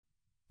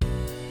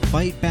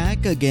Fight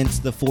back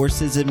against the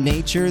forces of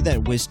nature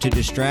that wish to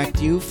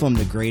distract you from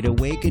the Great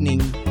Awakening.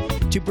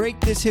 To break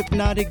this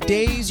hypnotic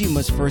daze, you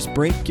must first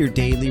break your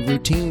daily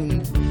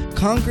routine.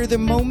 Conquer the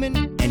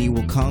moment, and you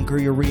will conquer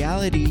your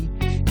reality.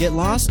 Get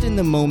lost in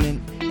the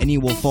moment, and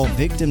you will fall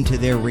victim to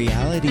their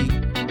reality.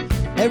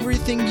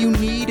 Everything you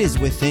need is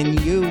within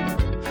you.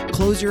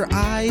 Close your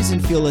eyes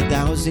and feel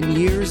 1,000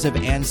 years of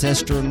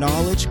ancestral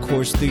knowledge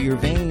course through your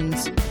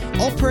veins.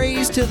 All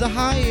praise to the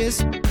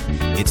highest.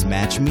 It's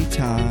match me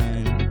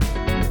time.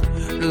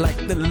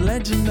 Like the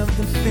legend of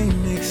the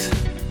phoenix,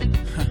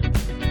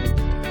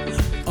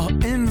 all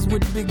ends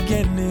with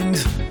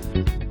beginnings.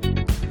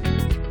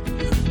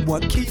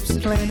 What keeps the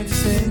planet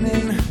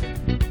spinning?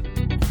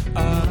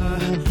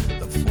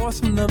 The force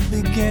from the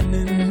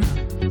beginning.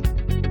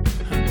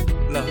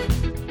 Love.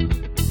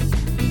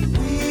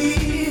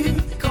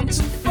 We've come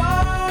too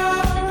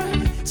far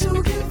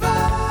to give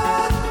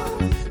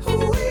up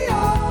who we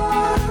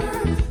are.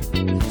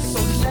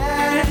 So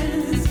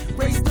let's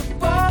raise the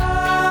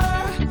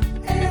bar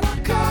and our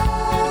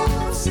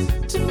cups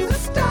to the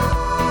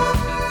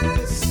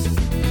stars.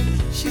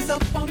 She's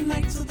up all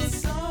night to the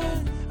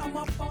sun. I'm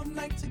up all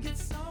night to get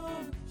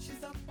some.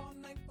 She's up all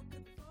night for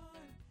good fun.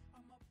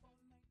 I'm up all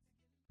night.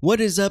 What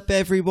is up,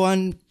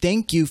 everyone?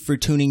 Thank you for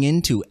tuning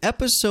in to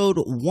episode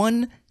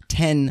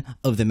 110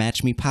 of the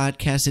Match Me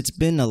podcast. It's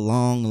been a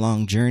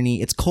long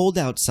journey. It's cold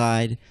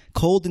outside,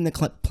 cold in the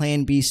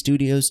Plan B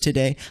studios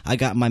today. I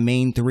got my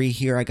main three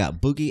here. I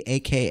got Boogie,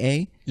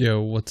 a.k.a.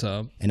 Yo, what's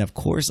up? And of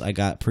course, I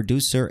got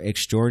producer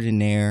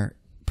extraordinaire,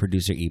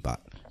 producer Ebot.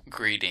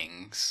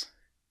 Greetings.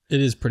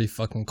 It is pretty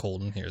fucking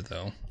cold in here,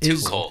 though. Too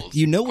cold.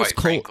 You know what's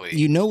quite cold. frankly.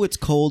 You know it's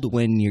cold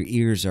when your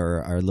ears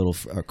are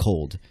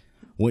cold.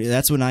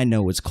 That's when I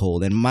know it's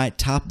cold. And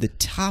the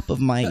top of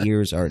my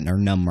ears are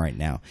numb right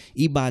now.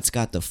 Ebot's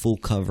got the full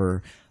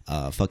cover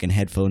fucking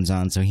headphones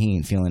on, so he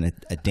ain't feeling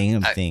a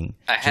damn thing.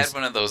 I had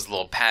one of those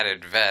little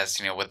padded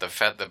vests, with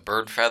the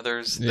bird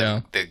feathers,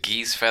 the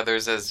geese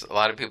feathers, as a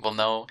lot of people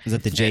know. Is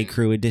that the J.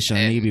 Crew edition?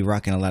 I know you'd be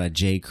rocking a lot of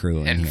J. Crew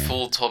in And here.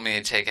 Fool told me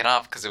to take it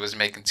off because it was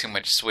making too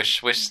much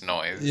swish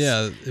noise.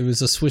 Yeah, it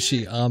was a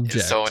swishy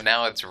object. So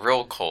now it's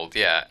real cold,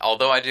 yeah.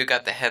 Although I do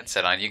got the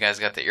headset on, you guys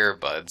got the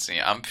earbuds.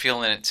 I'm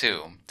feeling it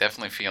too.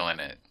 Definitely feeling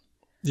it.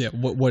 Yeah,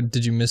 what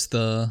did you miss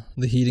the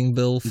heating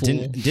bill,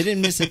 Fool? Didn't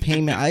miss a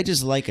payment. I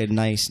just like a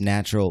nice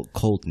natural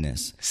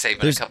coldness.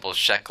 Saving a couple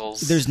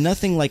shekels. There's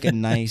nothing like a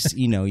nice,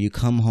 you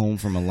come home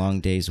from a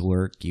long day's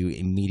work, you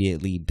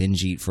immediately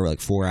binge eat for like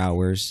 4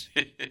 hours.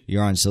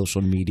 You're on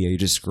social media, you're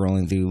just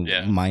scrolling through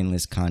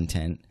mindless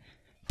content,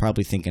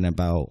 probably thinking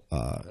about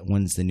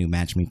when's the new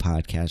Match Me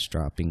podcast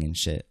dropping and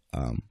shit.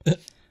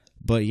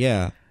 But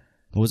yeah.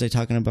 What was I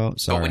talking about?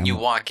 Sorry. But when you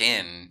walk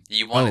in,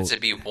 you want it to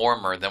be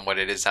warmer than what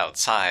it is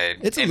outside.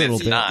 It's a little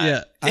bit. Not.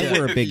 Yeah. I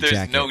wear a big There's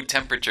jacket. no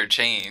temperature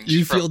change.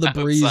 You feel the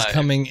breeze outside.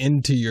 coming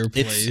into your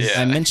place.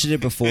 I mentioned it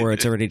before.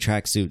 It's already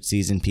tracksuit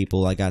season,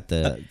 people. I got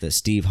the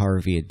Steve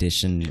Harvey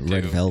edition,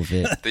 red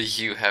velvet. The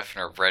Hugh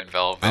Hefner red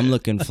velvet. I'm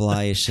looking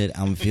fly as shit.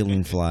 I'm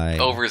feeling fly.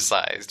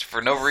 Oversized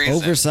for no reason.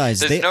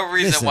 Oversized. There's no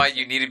reason why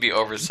you need to be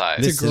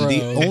oversized. Listen,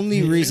 the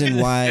only reason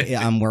why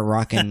we're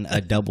rocking a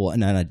double,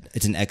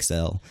 it's an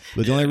XL.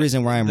 But the only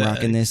reason why I'm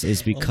rocking this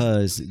is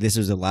because this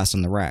was the last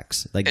on the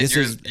racks. Like And this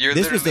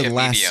was the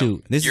last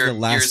suit. This is the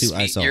last suit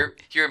I saw.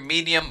 You're a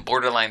medium,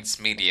 borderline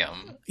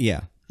medium.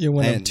 Yeah. You're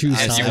one of two And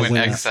you sizes.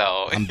 went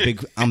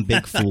XL. I'm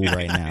big fool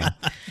right now.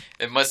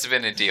 It must have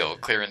been a deal,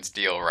 clearance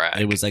deal, right?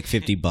 It was like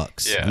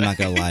 $50. Yeah. I'm not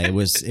gonna lie. It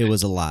was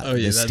a lot. Oh,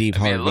 yeah, The Steve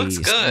Harvey. it looks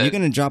good. You're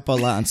gonna drop a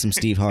lot on some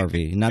Steve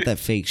Harvey. Not that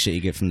fake shit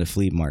you get from the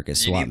flea market. You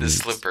swap need the meets.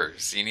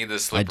 slippers. You need the I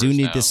slippers. do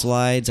need now. the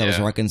slides. I was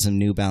Yeah. rocking some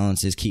New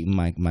Balances, keeping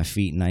my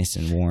feet nice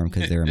and warm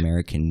because they're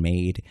American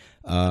made.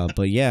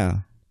 But yeah,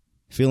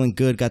 feeling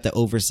good. Got the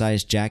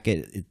oversized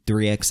jacket,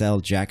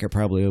 3XL jacket,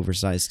 probably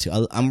oversized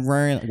too. I'm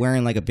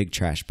wearing like a big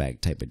trash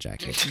bag type of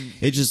jacket.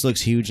 It just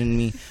looks huge in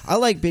me. I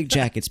like big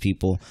jackets,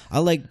 people. I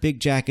like big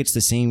jackets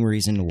the same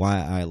reason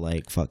why I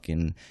like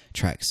fucking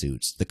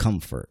tracksuits. The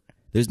comfort.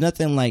 There's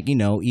nothing like,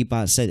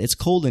 Ebot said, it's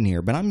cold in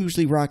here, but I'm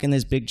usually rocking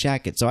this big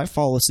jacket, so I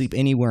fall asleep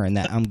anywhere in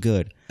that. I'm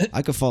good.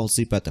 I could fall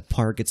asleep at the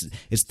park.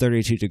 It's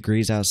 32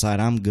 degrees outside.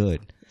 I'm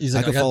good.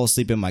 I could fall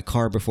asleep in my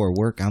car before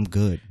work. I'm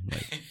good.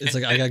 It's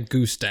like I got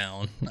goose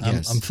down.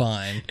 I'm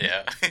fine.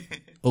 Yeah.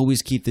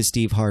 Always keep the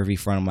Steve Harvey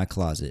front of my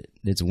closet.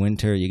 It's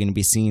winter. You're going to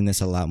be seeing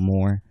this a lot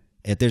more.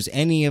 If there's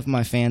any of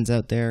my fans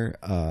out there,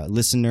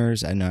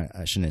 listeners, I know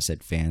I shouldn't have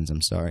said fans.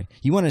 I'm sorry.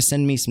 You want to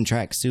send me some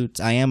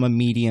tracksuits? I am a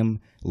medium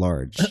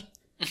large.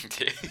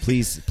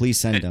 Please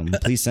send them.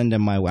 Please send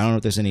them my way. I don't know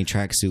if there's any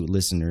tracksuit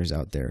listeners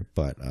out there,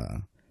 but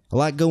a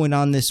lot going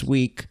on this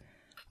week.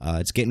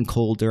 It's getting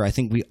colder. I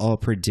think we all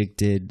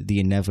predicted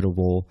the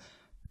inevitable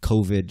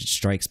COVID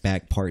Strikes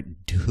Back Part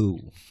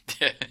 2.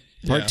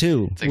 Part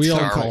 2. It's like We all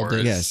Star called Wars.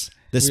 it. Yes.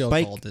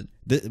 We called it.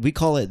 We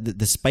call it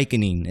the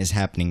spikening is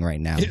happening right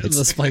now.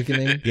 The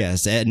spikening.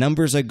 Yes,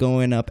 numbers are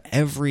going up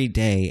every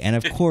day, and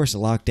of course,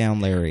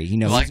 Lockdown Larry.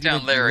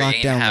 Lockdown Larry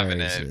ain't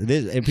having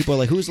it. And people are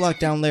like, "Who's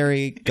Lockdown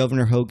Larry?"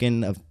 Governor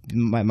Hogan of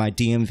my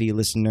DMV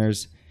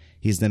listeners.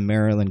 He's the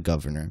Maryland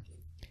governor.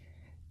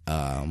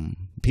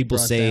 People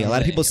Brought say, a down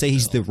lot of the people say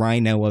he's the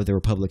rhino of the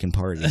Republican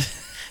Party.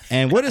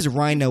 And what is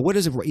rhino? What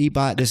is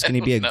Ebot? This is going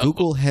to be a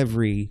Google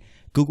heavy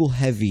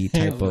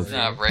type of.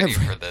 Not ready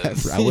for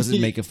this. I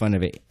wasn't making fun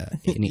of it,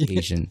 any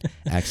Asian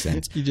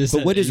accents. You just But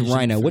said what is Asian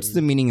rhino? food. What's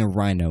the meaning of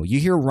rhino? You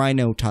hear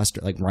rhino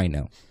tossed like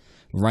rhino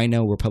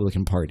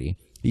Republican Party.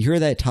 You hear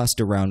that tossed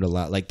around a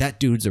lot. Like that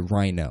dude's a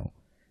rhino.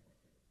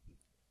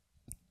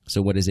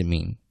 So what does it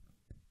mean?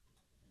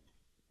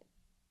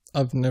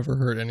 I've never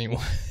heard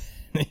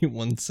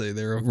anyone say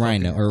they're a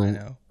Rhino fucking or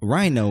rhino.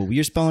 rhino?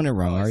 You're spelling it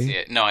wrong, I are see you?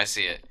 it. No, I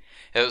see it.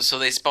 So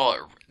they spell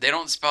it. They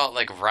don't spell it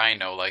like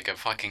rhino, like a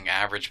fucking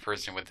average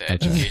person with the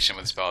education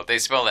would spell it. They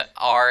spell it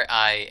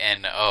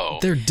RINO.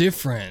 They're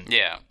different.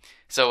 Yeah.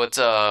 So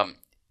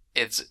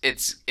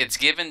it's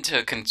given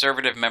to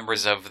conservative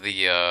members of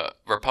the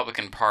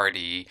Republican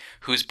Party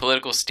whose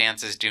political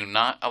stances do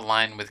not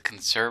align with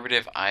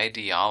conservative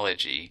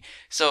ideology.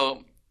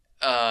 So,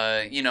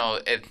 at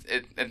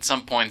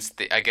some points,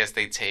 I guess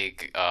they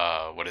take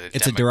what is it?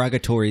 It's a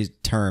derogatory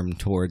term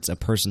towards a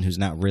person who's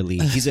not really.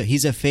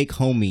 He's a fake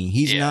homie.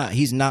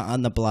 He's not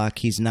on the block.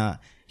 He's not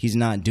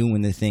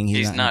doing the thing.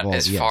 He's not involved.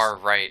 as far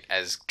right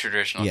as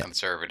traditional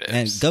conservatives.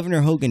 And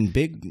Governor Hogan,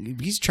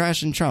 he's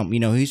trashing Trump.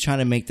 He's trying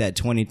to make that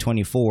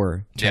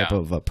 2024 type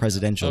of a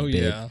presidential bid.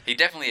 Yeah. He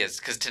definitely is,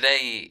 because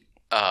today,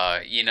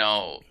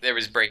 there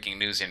was breaking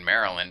news in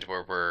Maryland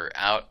where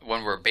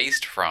we're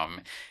based from,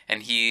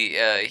 and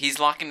he's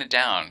locking it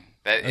down.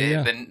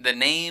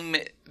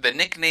 The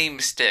nickname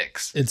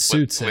sticks. It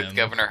suits with him.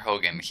 Governor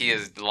Hogan. He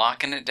is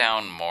locking it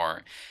down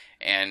more,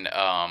 and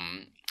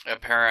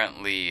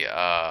apparently,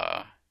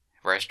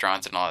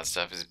 restaurants and all that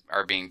stuff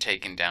are being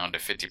taken down to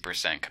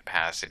 50%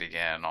 capacity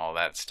again, and all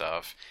that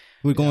stuff.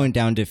 We're going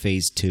down to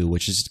phase 2,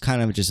 which is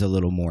kind of just a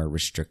little more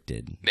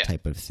restricted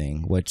type of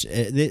thing. Which,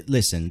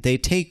 listen, they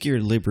take your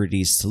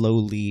liberties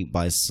slowly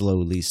by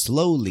slowly.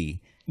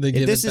 They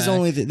give This it is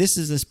back. this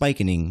is the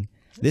spikening.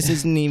 This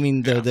isn't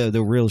even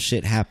the real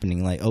shit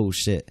happening. Like, oh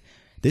shit,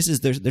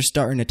 they're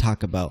starting to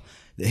talk about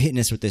hitting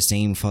us with the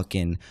same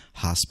fucking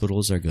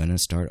hospitals are gonna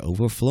start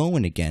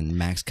overflowing again,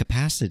 max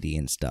capacity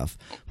and stuff.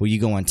 Where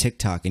you go on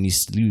TikTok and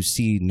you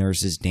see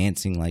nurses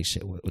dancing like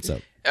shit. What's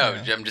up?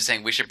 Oh, I'm just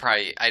saying we should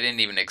probably. I didn't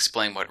even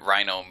explain what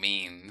rhino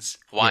means.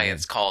 Why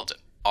it's called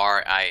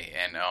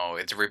RINO.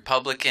 It's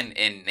Republican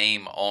in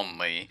name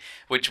only,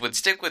 which would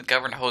stick with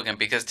Governor Hogan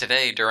because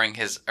today, during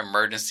his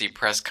emergency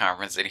press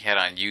conference that he had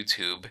on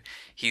YouTube,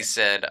 he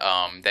said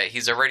that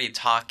he's already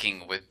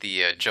talking with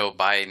the Joe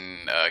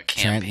Biden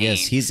campaign,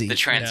 the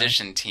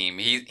transition team.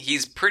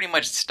 He's pretty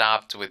much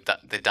stopped with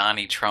the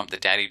Daddy Trump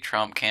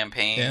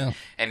campaign,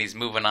 and he's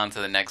moving on to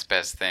the next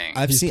best thing.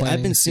 I've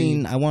been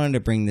seeing. I wanted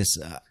to bring this.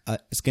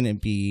 It's gonna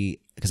be.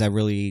 Because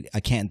I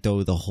can't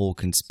throw the whole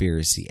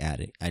conspiracy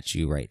at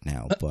you right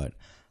now, but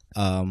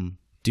I've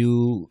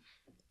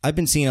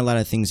been seeing a lot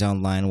of things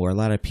online where a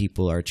lot of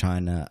people are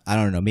trying to, I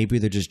don't know, maybe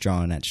they're just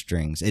drawing at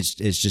strings. It's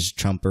just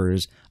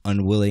Trumpers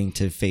unwilling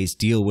to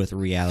deal with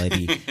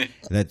reality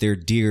that their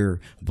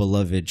dear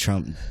beloved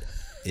Trump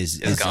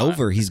is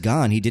over. He's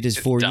gone. He did his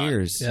 4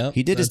 years. Yep,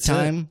 he did his that's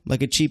time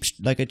like a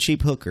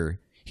cheap hooker.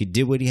 He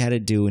did what he had to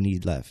do and he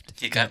left.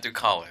 He got through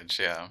college,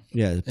 yeah.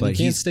 Yeah, but you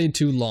can't stay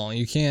too long.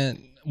 You can't.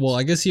 Well,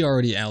 I guess he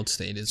already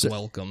outstayed his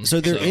welcome.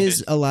 So there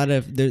is a lot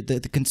of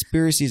the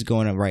conspiracies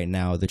going on right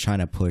now. They're trying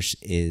to push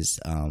is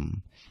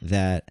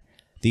that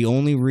the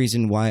only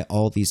reason why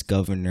all these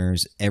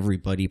governors,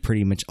 everybody,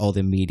 pretty much all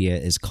the media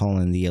is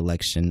calling the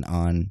election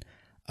on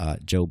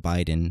Joe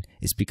Biden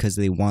is because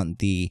they want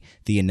the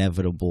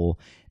inevitable.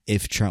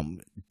 If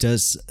Trump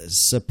does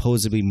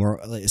supposedly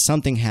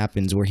something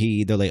happens where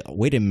they're like,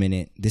 wait a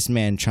minute, this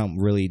man Trump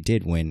really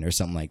did win or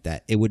something like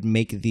that, it would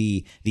make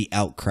the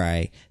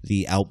outcry,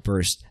 the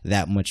outburst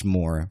that much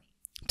more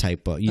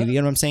type of, you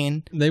know what I'm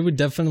saying? They would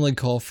definitely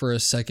call for a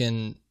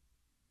second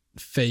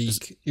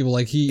fake,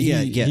 like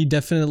he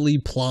definitely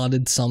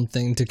plotted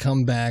something to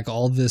come back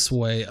all this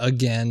way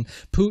again.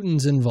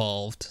 Putin's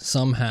involved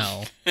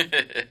somehow.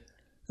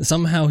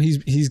 Somehow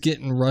he's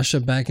getting Russia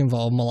back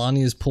involved.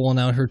 Melania's pulling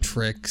out her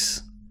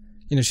tricks.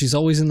 She's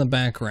always in the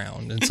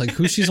background. It's like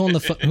who is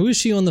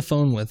she on the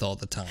phone with all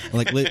the time?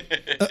 Like,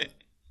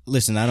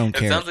 listen, I don't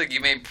care. It sounds like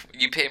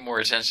you pay more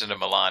attention to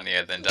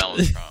Melania than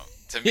Donald Trump.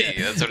 To me,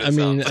 that's what it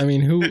sounds like. I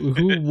mean,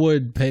 who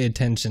would pay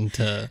attention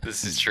to?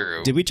 This is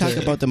true. Did we talk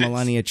about the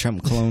Melania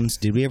Trump clones?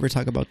 Did we ever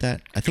talk about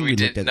that? I think we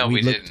looked at. No,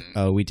 we didn't.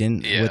 Oh, we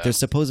didn't. Yeah.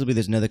 There's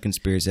another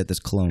conspiracy that there's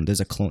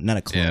a clone, not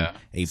a clone,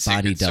 a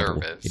body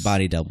double, Service. a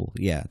body double.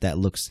 Yeah, that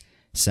looks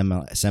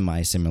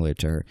semi similar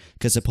to her.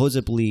 Because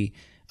supposedly,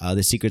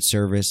 the Secret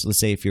Service, let's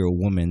say if you're a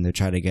woman, they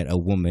try to get a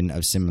woman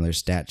of similar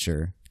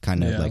stature,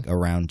 kind of like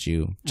around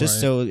you, just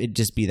so it'd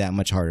just be that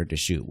much harder to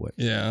shoot with.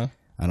 Yeah.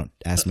 I don't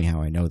ask me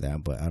how I know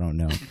that, but I don't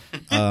know.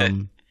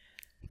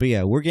 But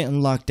yeah, we're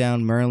getting locked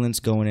down. Maryland's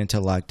going into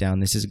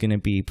lockdown. This is going to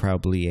be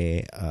probably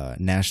a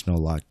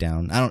national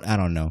lockdown. I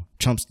don't know.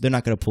 They're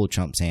not going to pull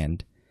Trump's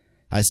hand.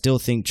 I still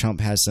think Trump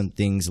has some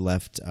things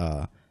left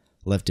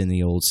in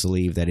the old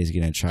sleeve that he's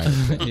going to try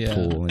to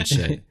pull and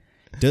shit.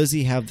 Does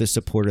he have the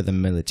support of the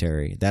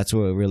military? That's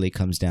what it really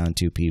comes down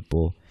to,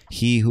 people.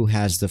 He who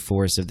has the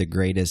force of the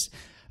greatest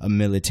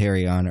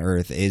military on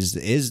earth is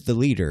the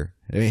leader.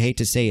 I hate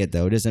to say it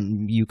though. It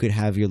doesn't. You could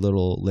have your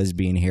little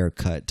lesbian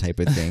haircut type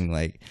of thing,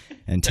 like,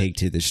 and take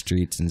to the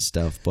streets and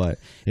stuff. But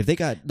if they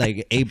got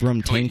like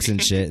Abram tanks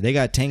and shit, they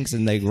got tanks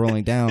and like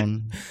rolling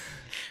down.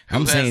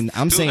 I'm saying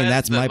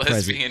that's my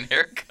president.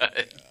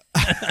 Haircut?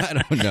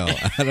 I don't know.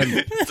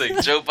 It's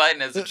like Joe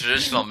Biden has a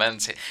traditional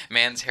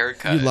man's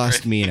haircut. You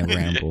lost me in a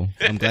ramble.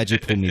 I'm glad you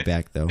pulled me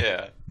back though.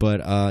 Yeah.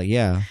 But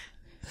yeah.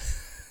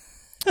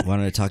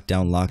 Wanted to talk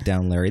down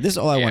lockdown Larry. This is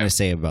all I want to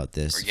say about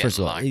this. First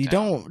of all, you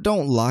don't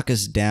lock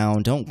us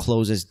down, don't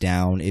close us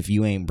down if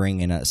you ain't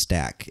bringing a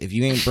stack. If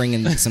you ain't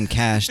bringing some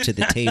cash to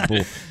the table,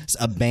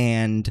 a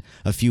band,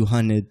 a few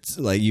hundreds,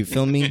 like, you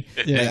feel me?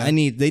 Yeah.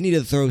 Like, they need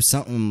to throw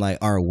something like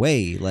our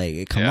way.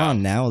 Like, come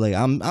on now. Like,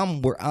 I'm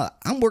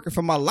working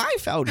for my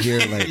life out here.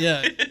 Like,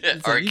 Yeah.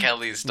 R.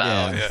 Kelly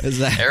style. Yeah,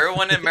 exactly.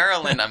 Everyone in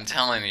Maryland, I'm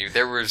telling you,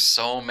 there were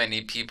so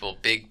many people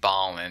big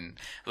balling,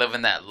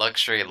 living that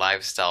luxury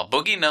lifestyle.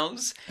 Boogie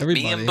knows.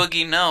 Everybody. Me and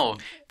Boogie know.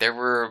 There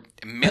were,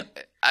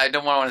 I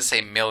don't want to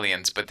say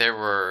millions, but there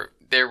were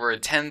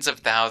tens of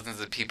thousands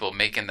of people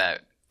making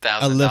that a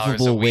 $1,000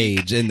 livable a week.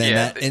 wage, and then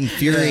that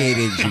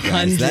infuriated you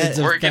guys. Hundreds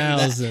of Working-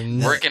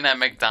 thousands. Working at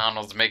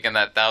McDonald's, making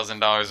that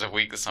 $1,000 a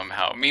week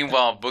somehow.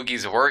 Meanwhile,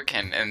 Boogie's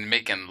working and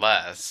making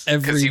less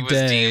Every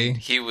day.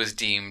 He was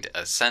deemed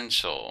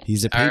essential.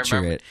 He's a I remember-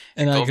 patriot.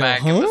 And I go, back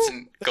huh? and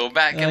listen. Go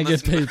back and And I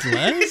get listen. paid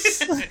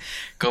less?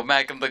 Go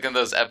back and look at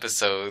those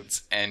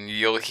episodes, and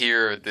you'll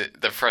hear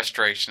the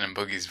frustration in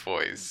Boogie's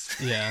voice.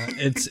 Yeah,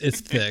 it's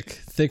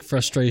thick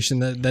frustration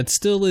that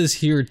still is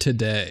here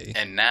today.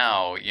 And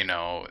now,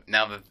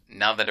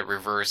 now that it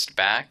reversed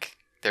back,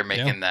 they're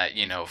making that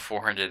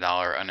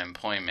 $400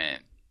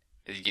 unemployment.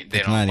 They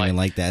don't not even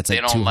like that. It's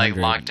they like don't like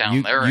 200.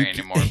 lockdown Larry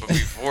anymore. But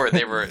before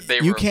they were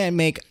You can't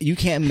make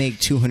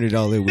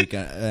 $200 a week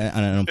on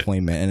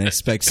unemployment and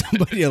expect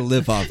somebody to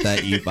live off that.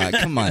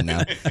 Come on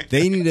now,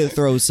 they need to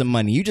throw some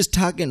money. You just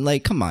talking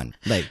like, come on,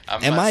 like,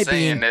 I'm am not I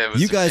saying being? it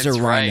was- You guys are it's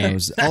right.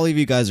 rhinos. All of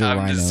you guys are I'm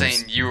rhinos. just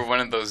saying you were one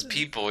of those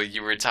people.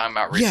 You were talking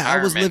about retirement. Yeah,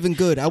 I was living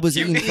good. I was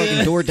eating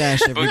fucking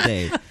DoorDash every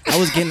day. I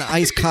was getting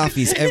iced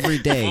coffees every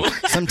day,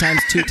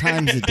 sometimes 2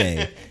 times a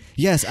day.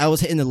 Yes, I was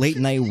hitting the late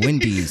night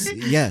Wendy's.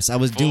 Yes, I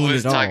was doing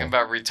was it all. talking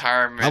about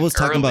retirement. I was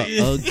talking early.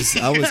 about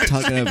Uggs. I was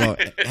talking about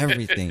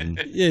everything.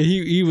 Yeah,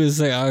 he was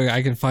like,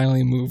 I can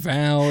finally move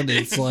out.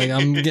 It's like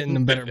I'm getting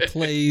a better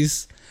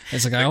place.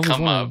 It's like I always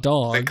come wanted up, a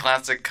dog. the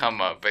classic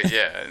come up, but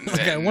yeah, Like,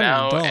 I and wanted a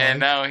now dog.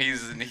 now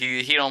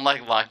he don't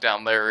like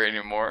lockdown Larry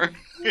anymore.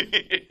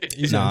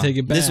 He's gonna take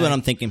it back. This is what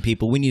I'm thinking,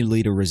 people. We need to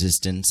lead a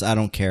resistance. I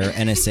don't care.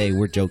 NSA,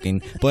 we're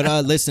joking. But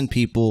listen,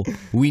 people,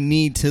 we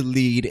need to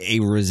lead a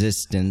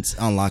resistance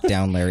on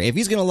lockdown Larry. If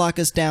he's going to lock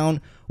us down,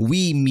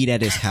 we meet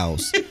at his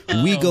house.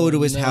 We go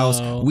to his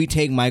house. We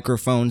take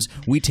microphones.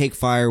 We take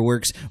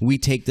fireworks. We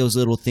take those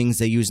little things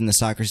they use in the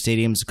soccer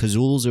stadiums,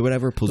 kazools or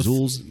whatever,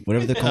 pazools,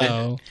 whatever they're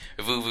called.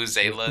 Oh,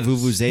 Vuvuzelas.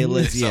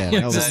 Vuvuzelas,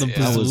 yeah, Something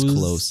that like was, that, was yeah.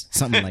 close.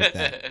 Something like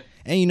that.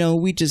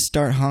 And, we just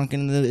start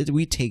honking.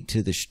 We take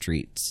to the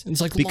streets.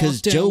 It's like,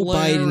 because lockdown Joe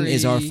Biden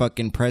is our Larry.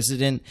 fucking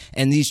president,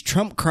 and these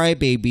Trump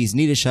crybabies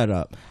need to shut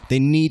up. They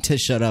need to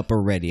shut up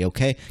already,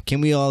 okay?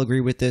 Can we all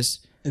agree with this?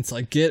 it's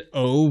like get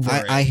over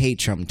it. I hate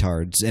Trump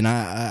tards, and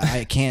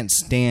I can't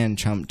stand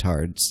Trump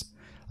tards.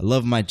 I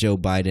love my Joe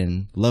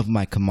Biden, love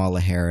my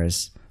Kamala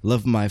Harris,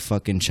 love my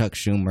fucking Chuck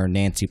Schumer,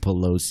 Nancy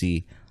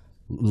Pelosi,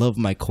 love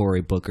my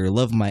Cory Booker,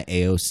 love my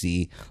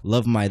AOC,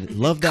 love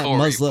that Cory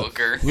Muslim,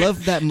 Booker.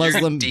 love that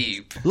Muslim, You're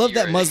deep. love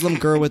that You're- Muslim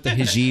girl with the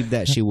hijab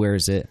that she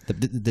wears it,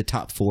 the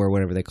top 4,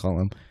 whatever they call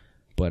them.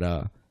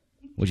 But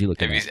what you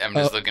looking at? I'm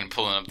just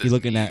pulling up this. You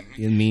looking meme. at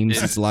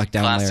memes? It's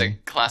lockdown Larry.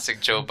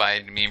 Classic Joe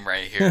Biden meme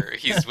right here.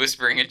 He's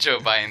whispering in Joe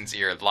Biden's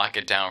ear, "Lock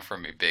it down for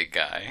me, big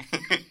guy."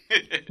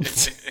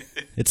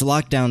 It's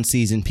lockdown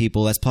season,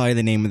 people. That's probably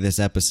the name of this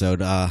episode.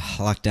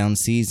 Lockdown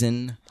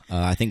season.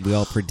 I think we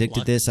all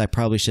predicted this. I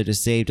probably should have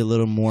saved a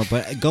little more.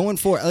 But going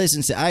forward,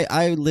 listen,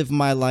 I live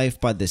my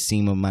life by the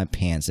seam of my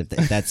pants, if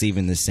that's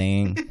even the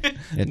saying.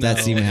 If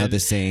that's even how the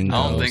saying goes.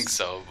 I don't think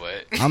so,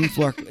 but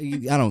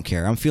I don't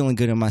care. I'm feeling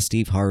good in my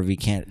Steve Harvey.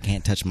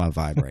 Can't touch my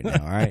vibe right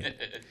now, all right?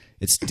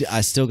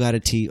 I still got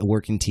a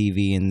working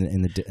TV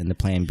in the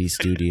Plan B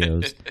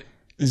studios.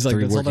 He's like,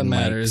 3 that's all that working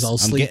matters. mics. I'll I'm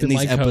sleep getting in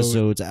these my coat.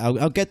 episodes.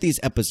 I'll get these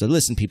episodes.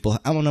 Listen, people,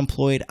 I'm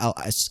unemployed. I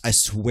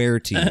swear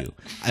to you,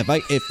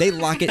 if they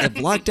lock it, if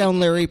Lockdown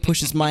Larry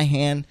pushes my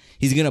hand,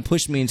 he's gonna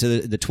push me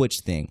into the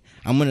Twitch thing.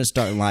 I'm gonna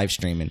start live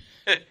streaming,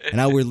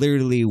 and I would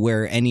literally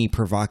wear any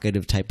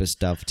provocative type of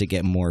stuff to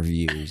get more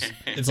views.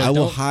 It's like, I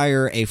will don't-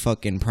 hire a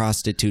fucking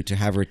prostitute to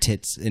have her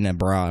tits in a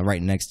bra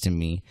right next to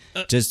me,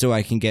 just so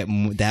I can get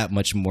that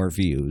much more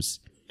views.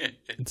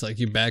 It's like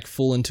you back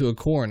full into a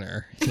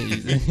corner.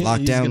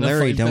 Lockdown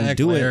Larry, don't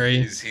do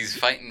it. he's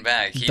fighting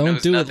back. He Don't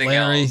knows do it, nothing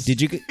Larry. else.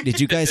 Did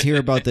you guys hear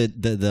about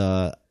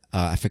the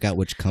I forgot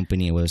which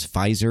company it was,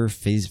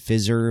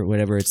 Pfizer,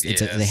 whatever.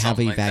 They have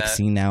a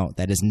vaccine now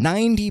that is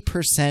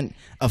 90%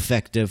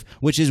 effective,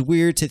 which is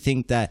weird to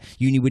think that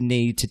you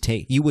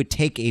would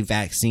take a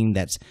vaccine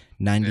that's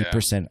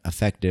 90%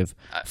 effective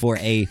for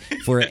a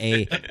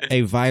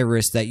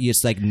virus that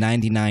is like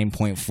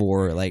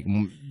 99.4 like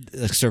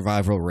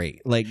survival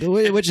rate, like,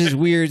 which is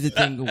weird to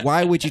think.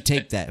 Why would you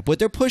take that? But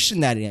they're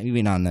pushing that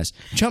even on this.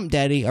 Trump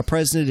Daddy, our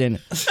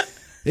president,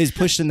 is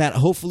pushing that.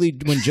 Hopefully,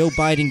 when Joe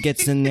Biden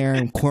gets in there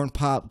and Corn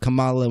Pop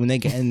Kamala, when they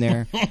get in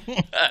there,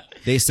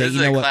 they say, This you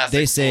is know a what? classic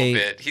They say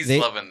Fool bit. He's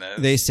loving this.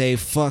 They say,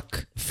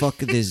 fuck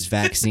this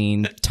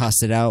vaccine,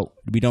 toss it out.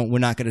 We're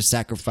not going to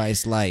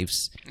sacrifice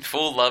lives.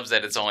 Fool loves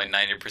that it's only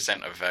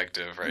 90%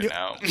 effective right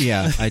now.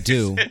 Yeah, I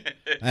do,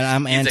 and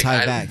I'm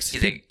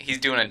anti-vax. He's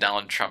doing a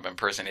Donald Trump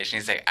impersonation.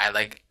 He's like, I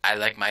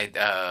like my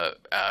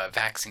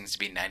vaccines to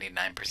be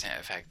 99%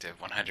 effective,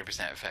 100%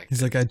 effective.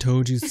 He's like, I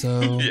told you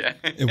so. Yeah.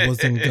 It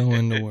wasn't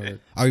going to work.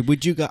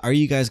 Are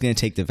you guys going to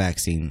take the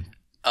vaccine?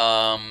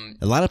 A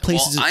lot of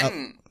places.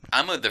 Well,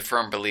 I'm of the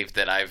firm belief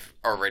that I've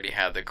already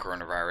had the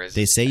coronavirus.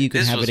 They say you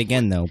can have it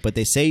again, though, but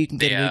they say you can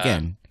get it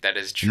again. That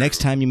is true. Next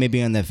time you may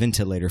be on that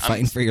ventilator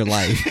fighting for your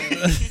life.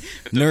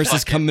 Nurse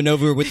is coming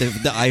over with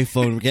the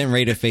iPhone, getting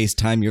ready to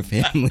FaceTime your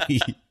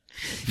family.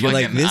 You're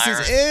like, this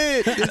is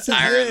it. This is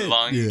Iron it.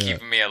 lung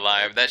keeping me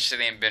alive. That shit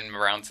ain't been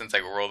around since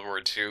like World War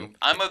II.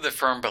 I'm of the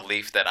firm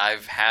belief that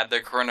I've had the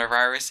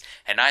coronavirus,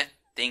 and I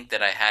think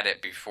that I had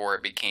it before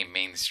it became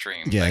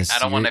mainstream. Yes, like, I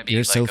don't want to be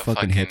you're like so a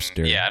fucking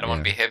hipster. Yeah, I don't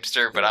want to be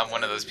hipster, but I'm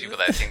one of those people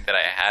that think that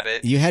I had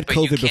it. You had But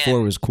COVID can- before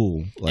it was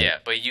cool. Like, yeah,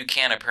 but you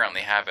can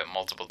apparently have it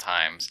multiple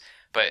times.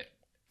 But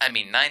I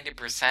mean,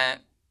 90%.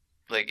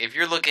 Like if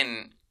you're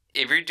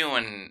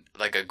doing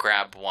like a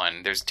grab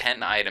one, there's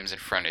 10 items in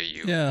front of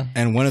you. Yeah.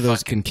 and one of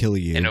those can kill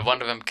you. And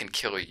one of them can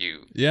kill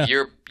you. Yeah.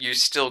 You're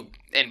still,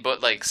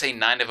 but like say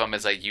 9 of them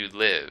is like you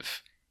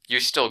live. You're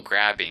still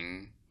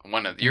grabbing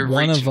one of. You're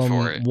reaching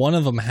for it. One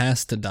of them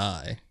has to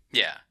die.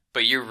 Yeah,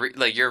 but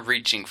you're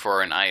reaching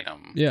for an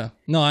item. Yeah.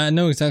 No, I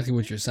know exactly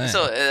what you're saying.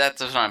 So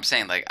that's what I'm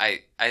saying. Like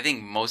I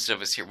think most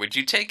of us here. Would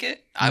you take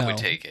it? I would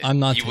take it. I'm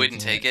not. You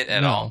wouldn't take it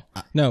at no. all.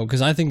 No,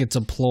 because I think it's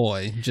a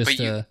ploy. Just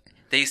But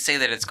they say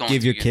that it's going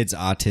Give to your kids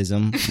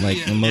autism,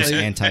 like the most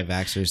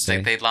anti-vaxxers It's say.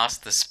 like they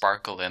lost the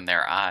sparkle in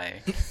their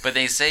eye. But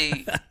they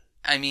say,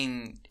 I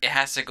mean, it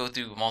has to go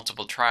through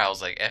multiple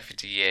trials, like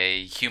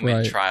FDA,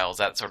 human trials,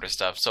 that sort of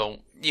stuff. So,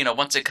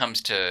 once it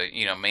comes to,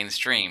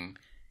 mainstream,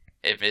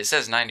 if it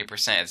says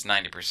 90%, it's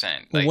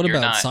 90%. Well, what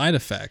about side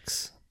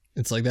effects?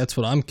 It's like, that's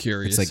what I'm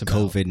curious It's like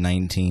about.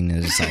 COVID-19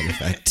 is a side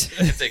effect.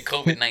 It's like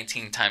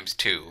COVID-19 times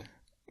 2.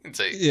 It's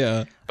like,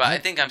 yeah. But I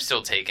think I'm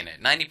still taking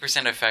it.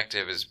 90%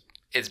 effective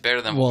it's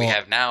better than what we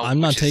have now, I'm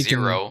not which is taking,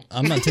 0.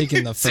 I'm not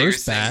taking the first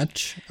Seriously?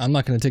 batch. I'm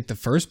not going to take the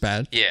first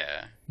batch.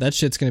 Yeah. That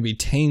shit's going to be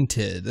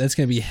tainted. That's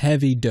going to be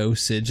heavy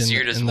dosage in, So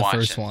you're just in the watching.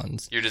 first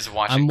ones. You're just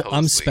watching closely.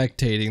 I'm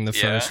spectating the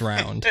Yeah. first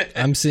round.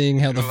 I'm seeing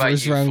how the What about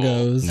first you, round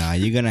fool? goes. Nah,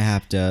 you're gonna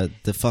have to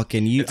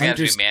you It's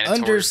gotta be mandatory for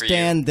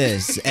understand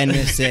this,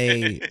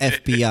 NSA,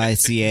 FBI,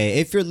 CIA.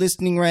 If you're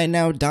listening right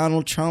now,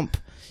 Donald Trump,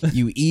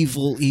 you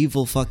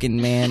evil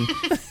fucking man.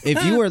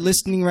 If you are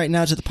listening right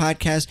now to the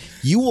podcast,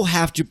 you will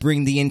have to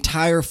bring the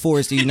entire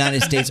force of the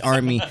United States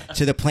Army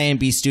to the Plan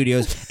B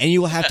studios, and you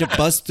will have to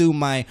bust through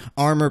my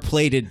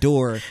armor-plated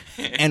door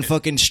and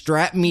fucking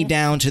strap me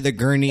down to the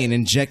gurney and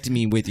inject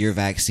me with your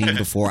vaccine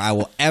before I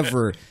will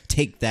ever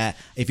take that.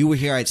 If you were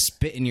here, I'd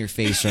spit in your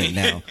face right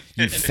now,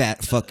 you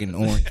fat fucking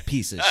orange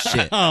piece of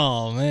shit.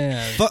 Oh,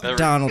 man. Fuck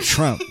Donald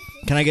Trump.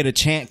 Can I get a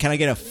chant? Can I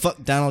get a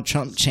fuck Donald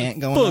Trump chant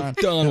going on?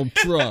 Fuck Donald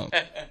Trump.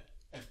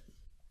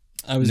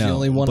 I was the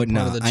only one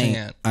part of the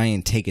chant. I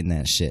ain't taking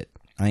that shit.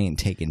 I ain't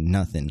taking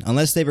nothing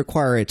unless they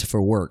require it for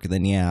work.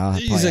 Then yeah, I'll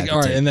He's like, all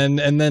right, and then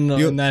on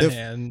that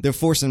hand, they're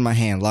forcing my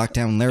hand.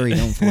 Lockdown Larry,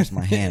 don't force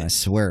my hand. I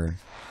swear.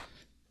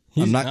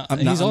 he's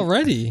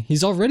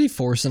already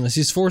forcing us.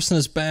 He's forcing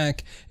us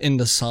back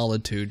into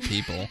solitude,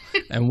 people,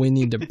 and we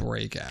need to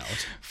break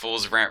out.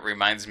 Fool's Rant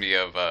reminds me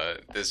of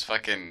this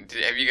fucking.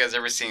 Have you guys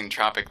ever seen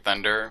Tropic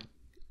Thunder?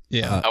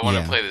 Yeah, I want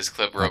to play this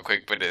clip real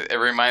quick, but it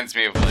reminds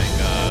me of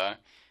like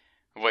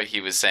what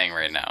he was saying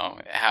right now.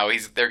 How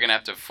they're gonna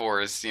have to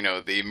force the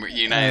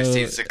United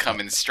States to come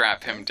and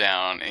strap him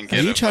down and get.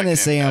 Are you trying to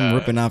say I'm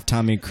ripping off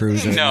Tommy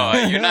Cruise? Right no,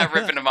 now? you're not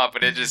ripping him off,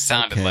 but it just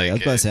sounded Okay, like I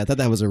was about to say I thought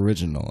that was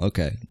original.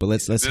 Okay, but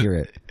let's hear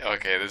it.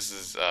 Okay, this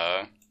is.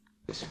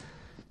 You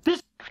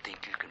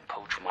think you can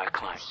poach my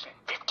client?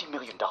 $50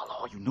 million.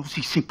 All you know,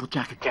 see Simple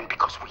Jack again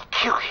because we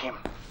kill him.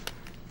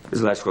 This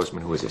is Last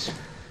Grossman. Who is this?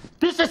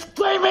 This is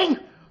Flaming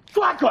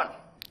Dragon.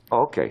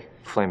 Oh, okay.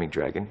 Flaming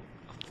Dragon.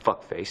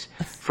 Fuckface.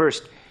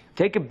 First,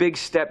 take a big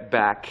step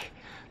back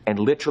and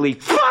literally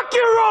fuck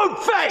your own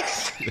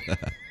face!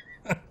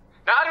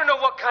 Now, I don't know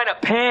what kind of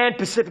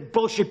pan-Pacific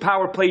bullshit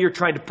power play you're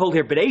trying to pull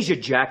here, but Asia,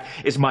 Jack,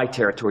 is my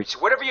territory. So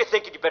whatever you're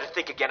thinking, you better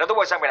think again.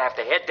 Otherwise, I'm going to have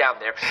to head down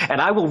there, and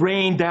I will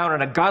rain down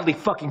on a godly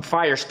fucking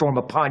firestorm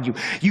upon you.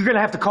 You're going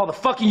to have to call the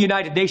fucking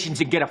United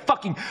Nations and get a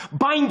fucking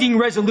binding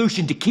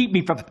resolution to keep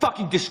me from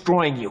fucking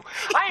destroying you.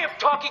 I am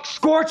talking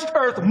scorched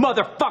earth,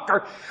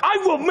 motherfucker. I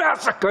will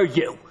massacre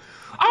you.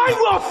 I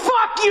will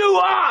fuck you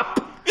up.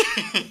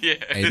 Yeah.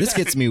 Hey, this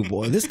gets me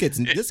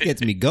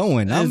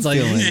going. I'm It's like,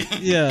 feeling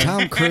yeah.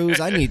 Tom Cruise.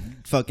 I need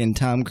fucking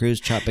Tom Cruise,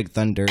 Tropic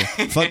Thunder.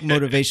 Fuck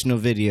motivational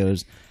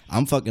videos.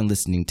 I'm fucking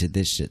listening to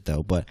this shit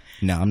though, but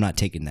no, I'm not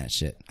taking that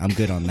shit. I'm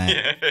good on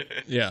that.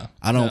 Yeah.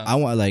 I don't. I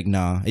want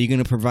Are you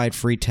gonna provide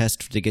free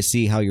tests to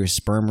see how your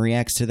sperm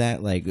reacts to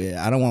that? Like,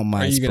 I don't want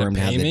my sperm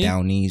to have the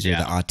downies or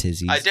the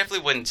autism. I definitely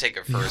wouldn't take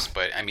it first,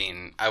 but I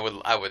mean, I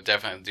would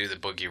definitely do the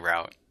boogie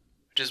route.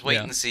 Just wait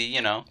and see,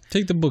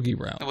 Take the boogie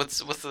route.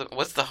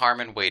 What's the harm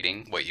in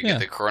waiting? What, you get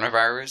the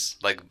coronavirus?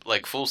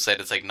 Like Fool said,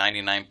 it's like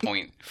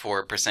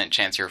 99.4%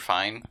 chance you're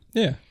fine.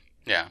 Yeah.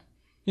 Yeah.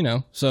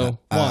 So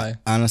why?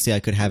 Honestly, I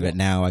could have it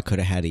now. I could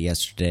have had it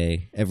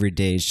yesterday. Every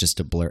day is just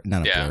a blur.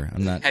 Not a blur.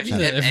 I'm not. Have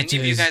any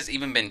of you guys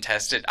even been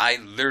tested? I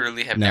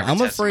literally have never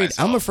tested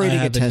myself. I'm afraid to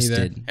get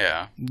tested.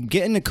 Yeah.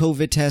 Getting a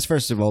COVID test,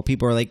 first of all,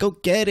 people are like, go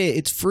get it.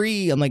 It's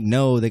free. I'm like,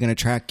 no, they're going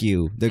to track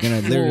you. They're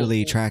going to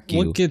literally track you.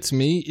 What gets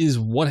me is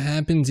what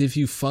happens if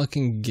you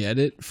fucking get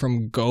it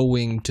from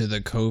going to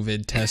the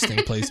COVID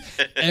testing place.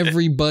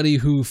 Everybody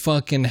who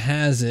fucking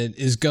has it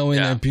is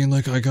going there being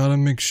like, I got to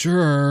make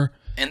sure.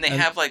 And they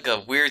have like a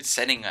weird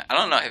setting. I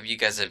don't know if you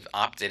guys have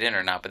opted in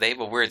or not, but they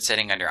have a weird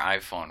setting on your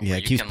iPhone. Yeah, where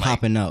it keeps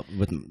popping up.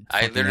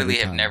 I literally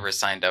have never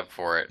signed up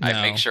for it. No.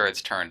 I make sure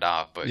it's turned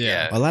off, but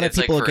a lot of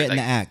people are getting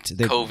the act.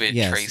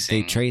 COVID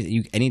tracing. They trace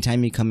you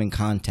anytime you come in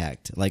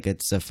contact. Like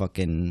it's a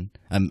fucking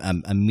a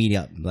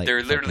meetup. Like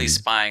they're literally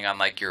spying on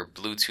like your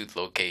Bluetooth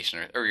location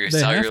or your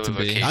cellular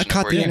location. I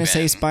caught the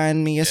NSA spying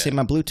on me yesterday.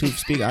 My Bluetooth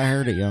speaker. I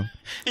heard it, yo.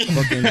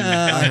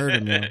 I heard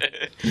him, yo.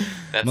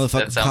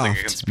 Motherfucker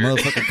coughed.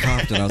 Motherfucker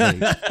coughed, and I was like,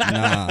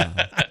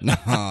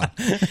 nah.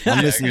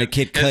 I'm listening to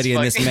Kid Cudi,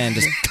 and this man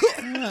just.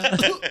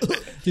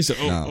 He said,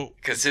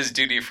 because his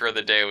duty for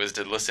the day was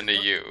to listen to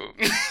you.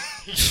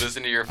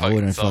 Listen to your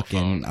fucking cell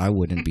phone. I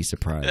wouldn't be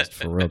surprised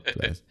for real.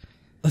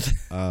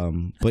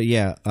 But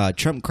yeah,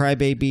 Trump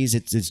crybabies.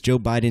 It's Joe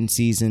Biden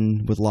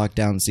season with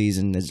lockdown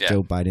season. It's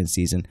Joe Biden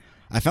season.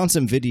 I found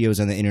some videos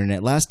on the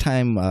internet. Last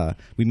time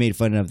we made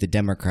fun of the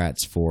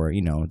Democrats for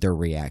their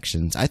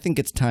reactions. I think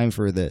it's time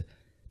for the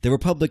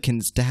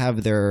Republicans to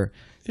have their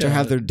day,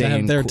 have their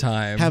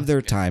time. Have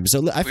their time.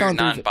 So I found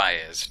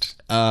non-biased.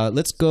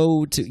 Let's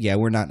go to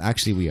we're not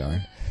actually we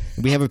are.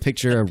 We have a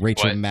picture of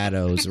Rachel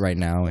Maddow right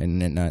now in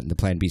the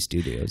Plan B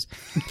studios,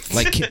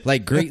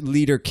 like great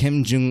leader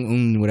Kim Jong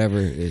Un, whatever.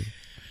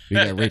 We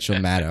got Rachel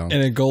Maddow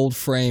in a gold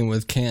frame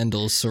with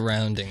candles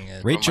surrounding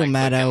it. Rachel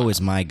Maddow is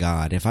my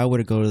god. If I were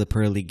to go to the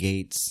pearly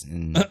gates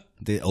and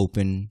the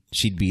open,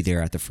 she'd be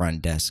there at the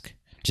front desk,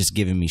 just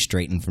giving me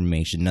straight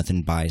information,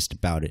 nothing biased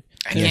about it.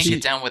 I can't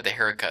get down with the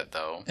haircut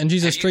though. And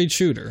she's a straight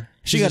shooter.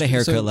 She got a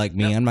haircut like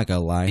me. I'm not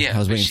gonna lie. Yeah, I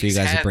was waiting for you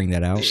guys to bring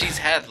that out. She's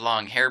had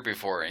long hair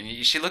before,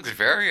 and she looks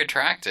very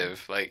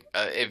attractive. Like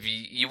if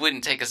you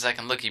wouldn't take a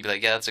second look, you'd be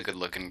like, "Yeah, that's a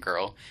good-looking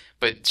girl."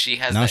 But she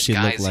has that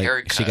guy's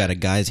haircut. She got a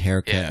guy's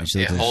haircut, and she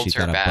looks like she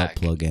got a butt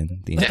plug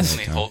in.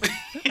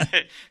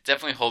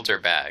 Definitely holds her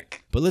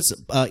back. But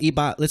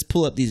let's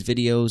pull up these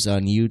videos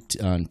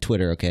on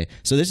Twitter. Okay,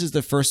 so this is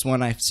the first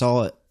one I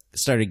saw.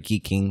 Started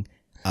geeking.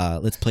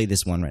 Let's play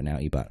this one right now,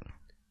 Ebot.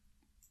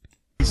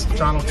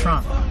 Donald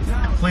Trump,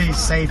 please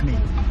save me.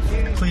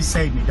 Please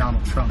save me,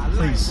 Donald Trump.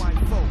 Please.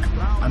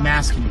 I'm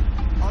asking you.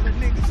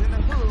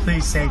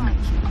 Please save me.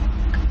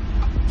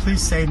 Please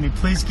save me.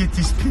 Please get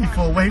these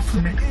people away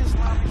from me.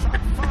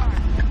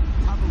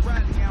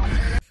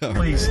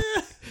 Please.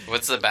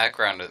 What's the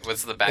background?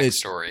 What's the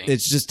backstory?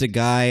 It's just a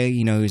guy,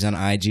 who's on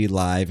IG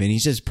Live, and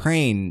he's just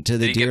praying to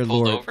the Did he dear get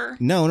pulled Lord. Over?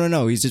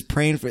 No. He's just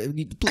praying for.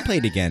 Play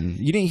it again.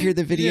 You didn't hear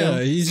the video?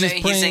 Yeah, he's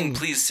saying,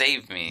 "Please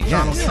save me."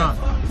 Donald Trump,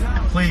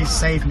 please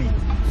save me.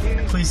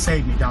 Please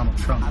save me, Donald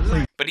Trump.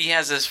 Please. But he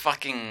has this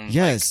fucking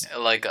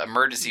like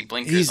emergency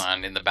blinkers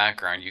on in the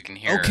background. You can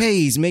hear. Okay,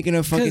 he's making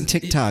a fucking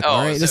TikTok.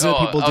 all right, this is what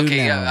people do now.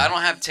 Yeah, I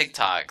don't have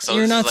TikTok, so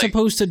you're not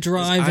supposed to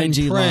drive and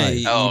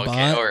pray. Oh,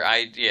 okay. Or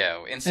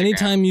Instagram.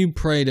 Anytime you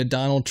pray to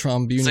Donald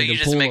Trump, you need to pull over. So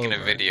you're just making a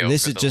video.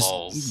 This for is the just.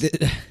 lulz.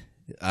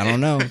 I don't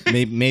know.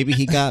 Maybe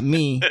he got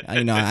me.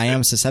 I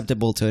am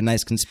susceptible to a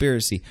nice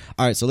conspiracy.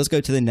 All right, so let's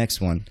go to the next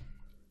one.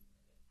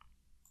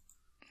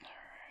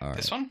 All right.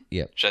 This one?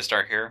 Yep. Should I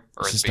start here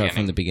or Let's start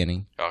from the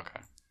beginning. Okay.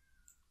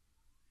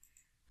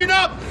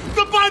 Up!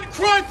 The Biden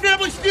crime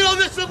family stealing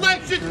this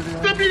election!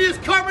 The media's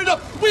covering up!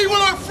 We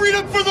want our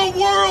freedom for the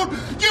world!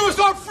 Give us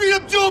our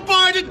freedom, Joe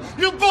Biden!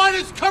 Joe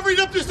Biden's covering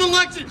up this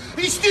election!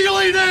 He's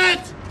stealing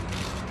it!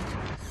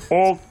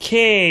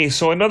 Okay,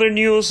 so another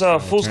news,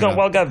 Fool's Gone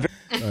Wild got...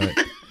 All right.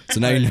 So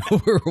now you know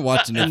where we're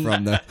watching it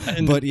from, though.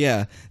 But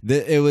yeah,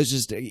 it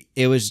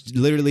was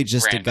literally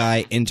just Random. a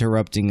guy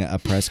interrupting a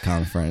press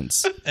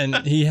conference. And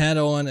he had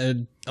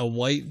on a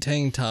white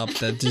tank top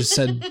that just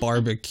said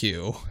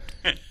barbecue.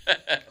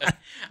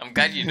 I'm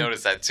glad you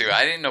noticed that too.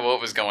 I didn't know what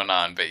was going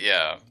on, but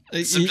yeah,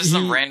 He-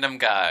 some he- random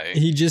guy.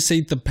 He just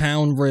ate the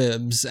pound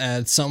ribs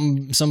at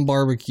some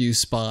barbecue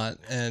spot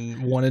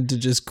and wanted to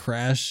just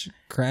crash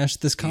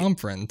this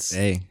conference.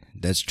 Hey,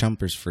 that's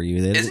Trumpers for you.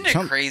 Isn't it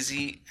Trump-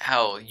 crazy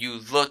how you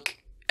look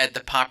at the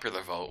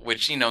popular vote,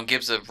 which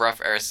gives a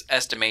rough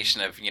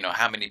estimation of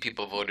how many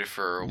people voted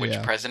for which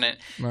Yeah. president,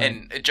 Right.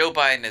 and Joe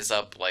Biden is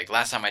up like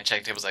last time I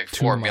checked, it was like Too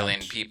 4 million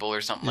much. people or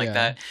something Yeah. like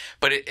that.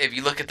 But if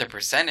you look at the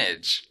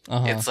percentage,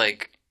 it's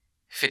like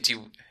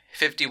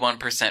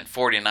 51%,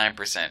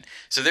 49%.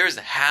 So there's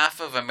half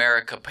of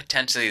America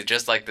potentially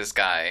just like this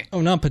guy.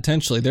 Oh, not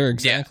potentially. They're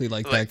exactly Yeah,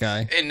 like that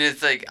guy. And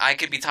it's like I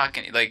could be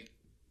talking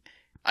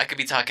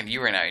to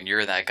you right now, and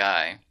you're that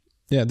guy.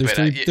 Yeah, there's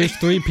But, there's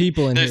three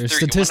people in there's here. three-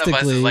 one of us is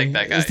Statistically, like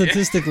that guy.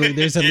 statistically,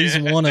 there's at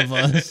least one of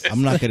us.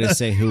 I'm not going to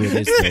say who it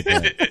is, though,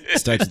 but it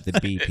starts with the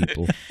B,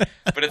 people.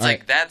 But it's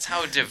like that's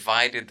how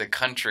divided the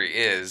country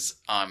is.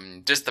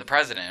 Just the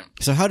president.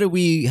 So how do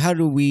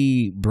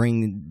we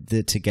bring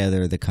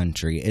together the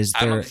country? Is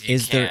I don't there think you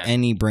there can.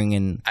 any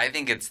bringing? I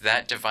think it's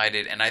that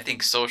divided, and I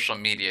think social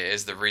media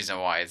is the reason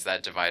why it's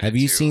that divided. Have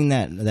you too. seen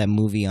that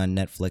movie on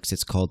Netflix?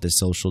 It's called The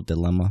Social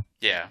Dilemma.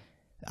 Yeah.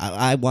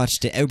 I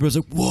watched it. Everybody's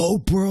like, "Whoa,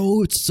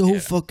 bro! It's so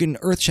fucking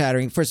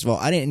earth-shattering." First of all,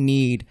 I didn't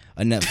need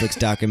a Netflix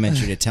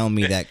documentary to tell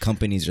me that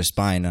companies are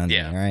spying on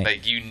Yeah. me. Right?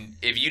 Like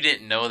if you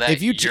didn't know that,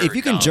 if you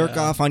can dumb. jerk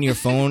off on your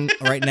phone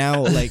right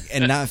now, like,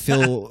 and not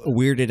feel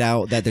weirded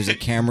out that there's a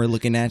camera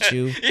looking at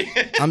you,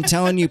 I'm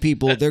telling you,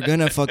 people, they're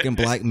gonna fucking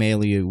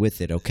blackmail you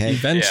with it. Okay,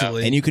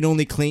 Eventually. and you can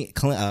only claim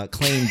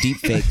deep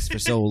fakes for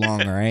so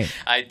long. All right.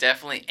 I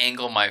definitely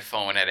angle my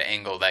phone at an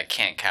angle that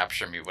can't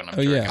capture me when I'm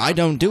Oh, yeah. jerking. I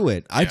don't do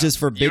it. I just You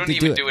forbid don't to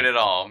even do do it at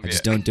all. I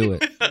just don't do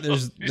it.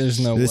 There's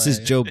no This way. is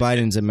Joe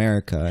Biden's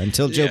America.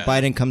 Until Joe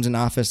Biden comes in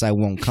office, I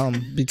won't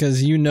come.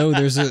 Because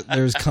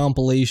there's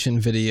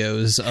compilation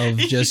videos of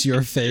just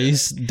your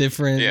face,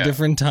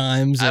 different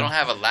times. I don't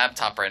have a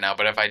laptop right now,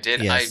 but if I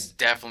did, Yes. I'd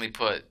definitely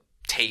put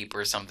tape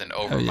or something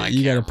over Oh, yeah, my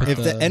you gotta camera. put If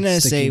the sticky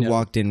NSA note.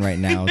 walked in right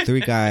now,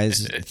 three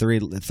guys, three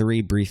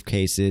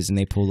briefcases, and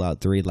they pull out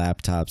 3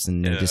 laptops,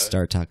 and they just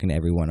start talking to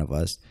every one of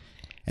us.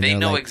 And They they're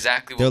know like-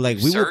 exactly what They're like,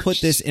 we've we will put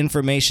searched." this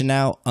information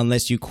out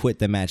unless you quit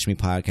the Match Me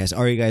podcast.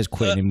 Are you guys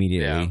quitting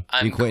immediately? Yeah,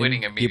 I'm You quitting You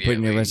putting your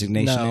immediately.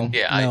 resignation No, in?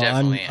 Yeah, I no,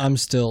 definitely am. I'm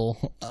still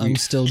You're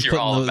putting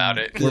all the- about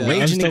it. We're yeah, I'm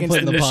raging still against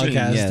putting the the machine.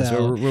 podcast Yes,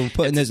 out. we're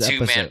putting It's this a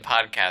 2-man episode.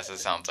 podcast. It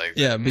sounds like.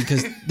 Yeah,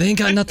 because they ain't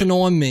got nothing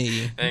on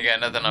me. They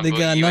got nothing on They Boogie.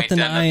 got You nothing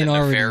done I ain't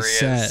already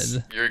nefarious.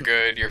 said. You're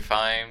good. You're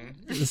fine.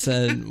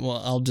 Said,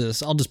 well, I'll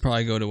just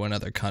probably go to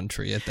another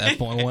country at that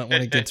point when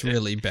it gets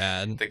really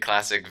bad. The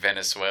classic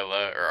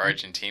Venezuela or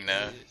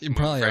Argentina. move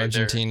Probably right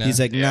there. Argentina. He's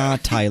like, nah,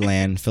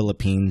 Thailand,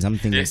 Philippines. I'm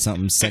thinking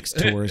something sex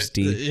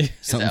touristy. I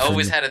Something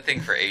always from- had a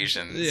thing for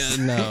Asians. yeah,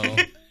 no.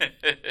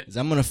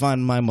 I'm gonna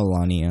find my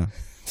Melania.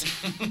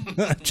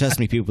 Trust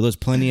me, people. There's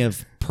plenty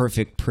of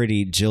perfect,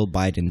 pretty Jill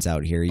Bidens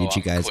out here. You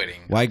I'm guys,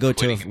 quitting. why I'm go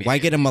quitting why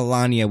get a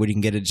Melania when you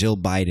can get a Jill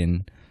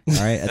Biden? All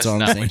right, that's all I'm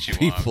not saying, what you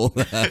people.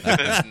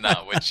 That's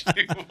not what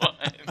you want.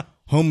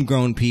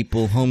 Homegrown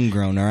people,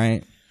 homegrown. All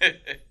right,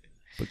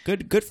 but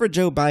good for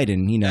Joe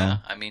Biden. You know, Yeah,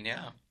 I mean,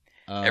 yeah.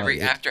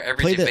 After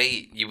every play the-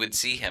 debate, you would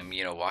see him,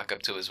 walk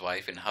up to his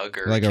wife and hug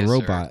her, like a kiss her.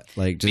 robot.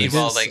 Like just,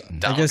 Meanwhile, guess- like I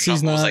Donald guess he's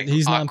Trump was not- like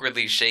he's not-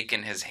 awkwardly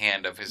shaking his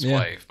hand of his Yeah.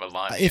 wife,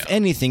 Melania. if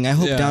anything, I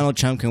hope Yeah. Donald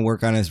Trump can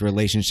work on his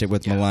relationship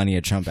with Melania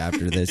Trump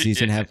after this.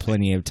 He's gonna have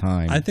plenty of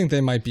time. I think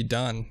they might be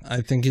done.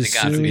 I think they his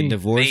got to soon. be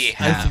divorced? They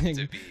have think-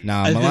 to be.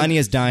 Nah, I think-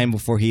 Melania's dying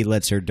before he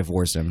lets her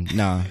divorce him.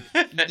 Nah.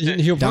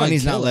 He'll probably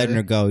Donnie's kill not letting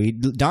her go.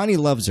 Donnie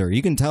loves her.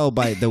 You can tell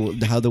by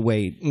how the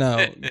way.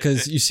 No,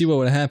 because you see what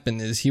would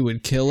happen is he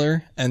would kill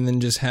her and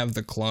then just have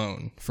the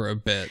clone for a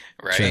bit,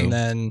 Right.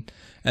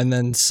 and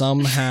then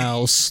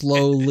somehow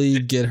slowly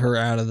get her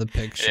out of the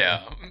picture.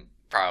 Yeah,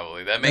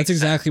 probably. That makes That's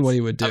exactly sense. what he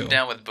would do. I'm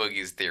down with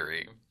Boogie's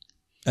theory.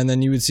 And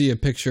then you would see a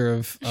picture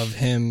of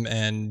him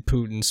and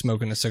Putin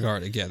smoking a cigar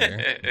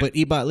together. But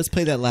Ebot, let's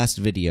play that last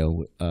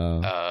video.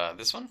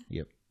 This one?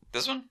 Yep.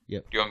 This one?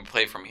 Yep. You want me to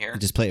play from here?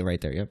 Just play it right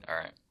there. Yep. All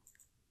right.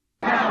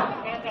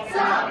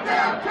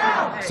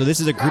 So this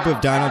is a group of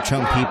Donald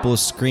Trump people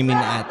screaming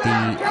at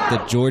the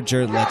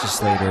Georgia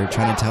legislator,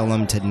 trying to tell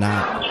them to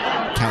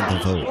not count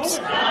the votes.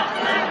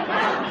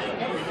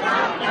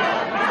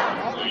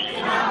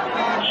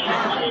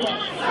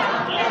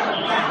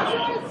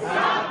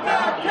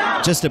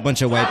 Just a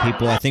bunch of white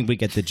people. I think we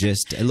get the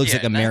gist. It looks Yeah,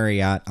 like a that-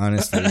 Marriott,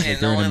 honestly. Like And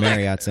they're in a only,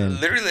 Marriott's in.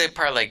 Literally,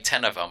 probably like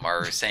 10 of them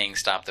are saying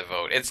stop the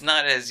vote. It's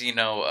not as,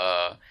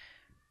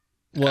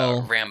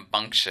 Well,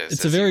 rambunctious.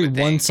 it's a as you very would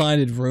think.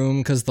 one-sided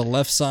room because the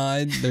left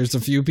side, there's a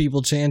few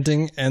people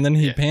chanting, and then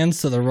he pans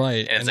to the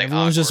right, it's and like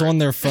everyone's just awkward. on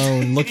their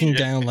phone looking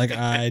down like,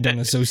 I don't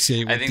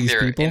associate I with think these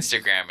they're people.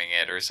 Instagramming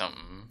it or something.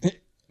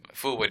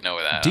 Fool would know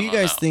that. Do you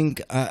guys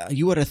think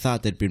you would have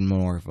thought there'd been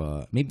more of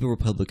a maybe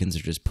Republicans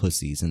are just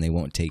pussies and they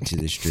won't take to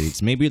the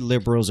streets? Maybe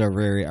liberals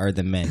are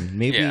the men.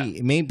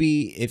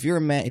 Maybe if you're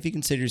a man, if you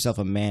consider yourself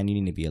a man,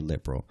 you need to be a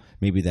liberal.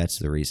 Maybe that's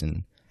the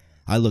reason.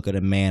 I look at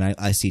a man,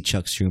 I see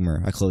Chuck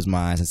Schumer. I close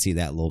my eyes and see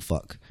that little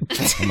fuck.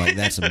 I'm like,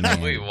 that's a man.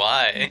 Wait,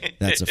 why?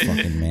 That's a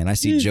fucking man. I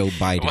see Joe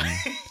Biden.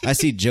 I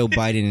see Joe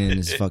Biden in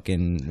his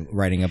fucking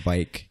riding a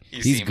bike.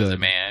 You He's see him good. as a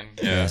man.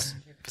 Yeah. Yes.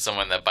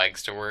 Someone that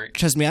bikes to work.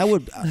 Trust me, I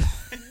would.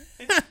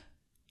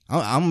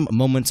 I'm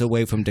moments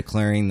away from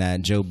declaring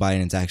that Joe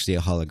Biden's actually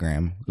a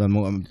hologram.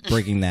 I'm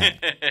breaking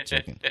that.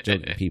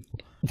 Joking people.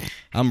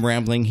 I'm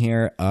rambling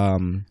here.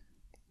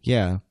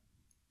 Yeah.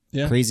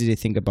 Crazy to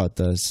think about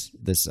this.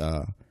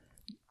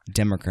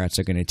 Democrats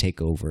are going to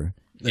take over.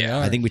 Yeah,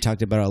 I think we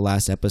talked about our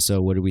last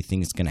episode. What do we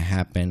think is going to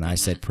happen? I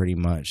said pretty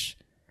much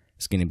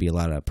it's going to be a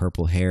lot of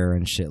purple hair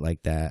and shit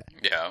like that.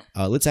 Yeah.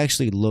 Let's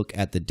actually look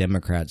at the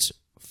Democrats'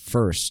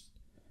 first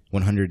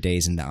 100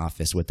 days in the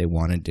office, what they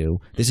want to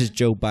do. This is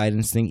Joe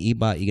Biden's thing.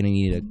 Ebot, you're going to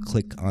need to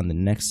click on the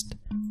next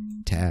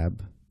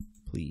tab,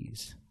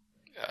 please.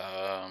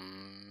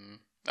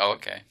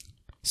 Okay.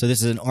 So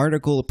this is an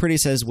article. It pretty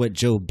says what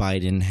Joe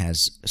Biden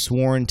has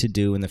sworn to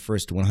do in the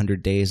first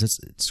 100 days. Let's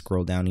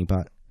scroll down,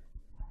 Ebot.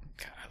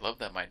 God, I love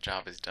that my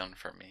job is done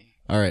for me.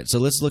 All right, so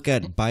let's look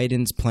at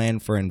Biden's plan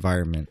for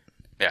environment.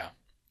 Yeah.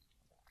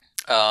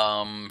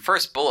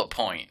 First bullet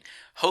point.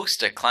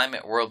 Host a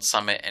Climate World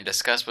Summit and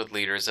discuss with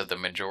leaders of the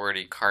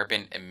majority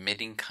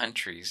carbon-emitting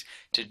countries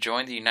to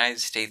join the United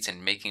States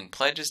in making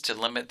pledges to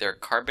limit their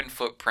carbon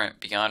footprint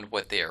beyond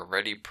what they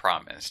already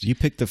promised. You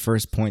picked the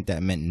first point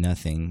that meant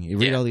nothing. You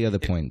read all the other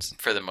points.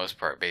 For the most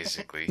part,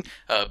 basically.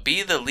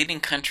 Be the leading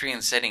country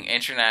in setting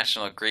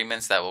international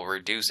agreements that will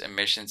reduce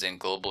emissions in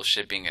global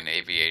shipping and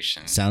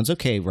aviation. Sounds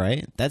okay,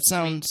 right? That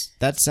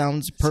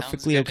sounds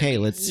perfectly okay.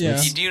 Let's.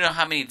 Do you know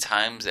how many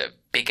times that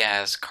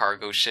big-ass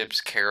cargo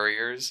ships,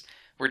 carriers...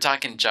 We're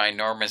talking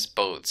ginormous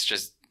boats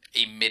just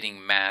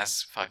emitting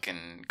mass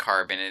fucking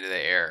carbon into the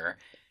air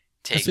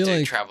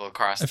travel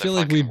across the fucking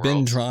world. I feel like we've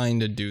been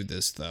trying to do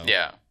this, though.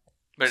 Yeah.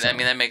 But, I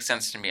mean, that makes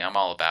sense to me. I'm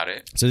all about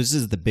it. So this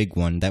is the big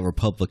one that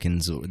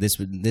Republicans... This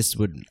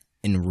would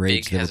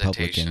enrage the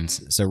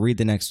Republicans. So read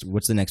the next...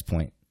 What's the next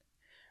point?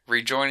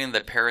 Rejoining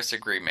the Paris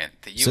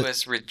Agreement. The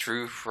U.S.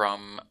 withdrew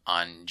from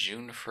on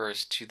June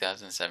 1st,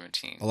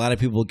 2017. A lot of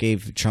people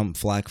gave Trump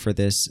flack for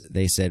this.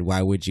 They said,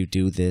 why would you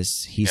do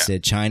this? He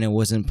said China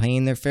wasn't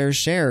paying their fair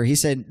share. He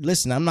said,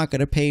 listen, I'm not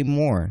going to pay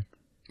more.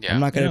 Yeah.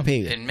 I'm not going to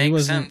pay. It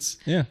makes sense.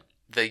 Yeah.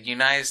 The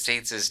United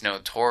States is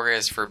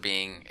notorious for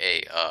being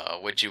a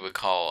what you would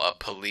call a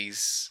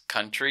police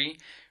country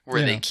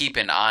where they keep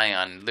an eye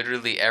on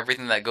literally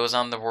everything that goes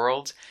on in the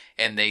world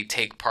and they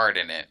take part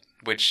in it.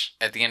 Which,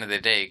 at the end of the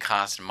day,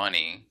 costs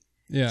money.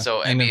 Yeah.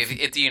 So, I mean,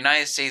 if the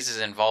United States is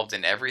involved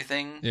in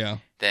everything,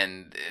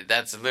 then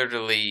that's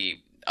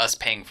literally us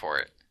paying for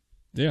it.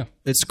 Yeah.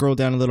 Let's scroll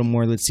down a little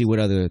more. Let's see what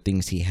other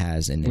things he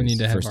has. We need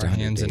to have our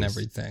hands in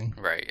everything.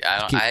 Right.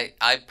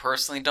 I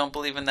personally don't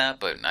believe in that,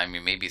 but, I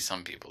mean, maybe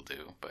some people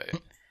do.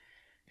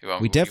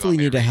 But we definitely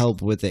need to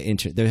help with the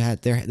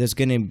there's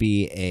going to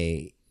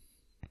be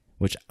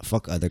which,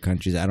 fuck other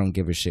countries. I don't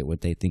give a shit what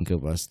they think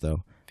of us,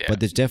 though. Yeah. But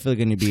there's definitely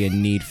going to be a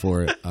need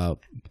for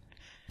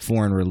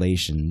foreign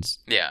relations.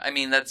 Yeah, I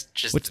mean, that's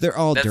just... Which they're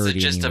all dirty That's the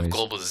gist anyways. of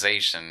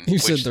globalization. You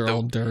said they're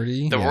all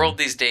dirty? The world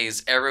these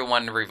days,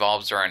 everyone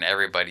revolves around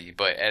everybody.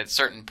 But at a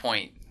certain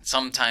point,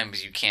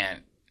 sometimes you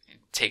can't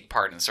take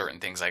part in certain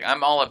things. Like,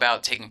 I'm all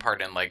about taking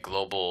part in, like,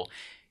 global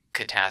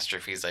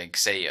catastrophes, like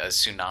say a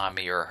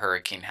tsunami or a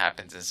hurricane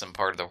happens in some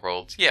part of the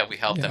world. Yeah, we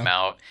help them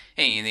out.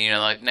 Hey, you know,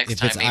 like next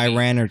time, if it's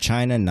Iran or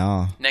China,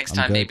 no. Next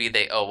time, maybe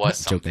they owe us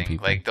something.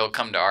 Like they'll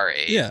come to our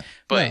aid. Yeah,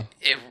 but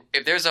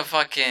if there's a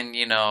fucking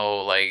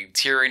like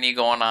tyranny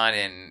going on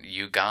in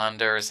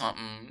Uganda or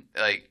something,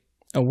 like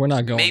we're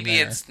not going. Maybe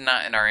there. It's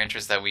not in our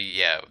interest that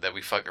we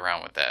fuck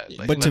around with that.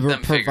 Like, but to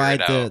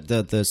provide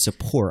the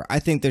support, I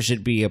think there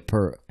should be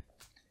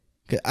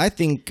I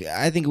think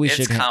we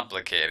should. It's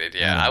complicated,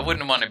 yeah. I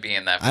wouldn't want to be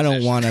in that position.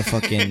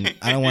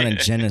 I don't want a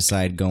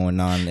genocide going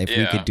on if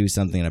we could do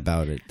something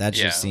about it. That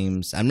just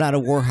seems... I'm not a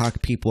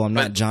Warhawk, people. I'm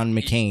not John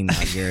McCain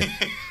out here.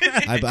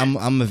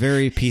 I'm a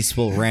very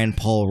peaceful Ron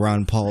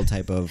Paul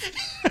type of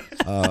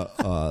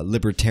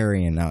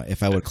libertarian now,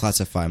 if I would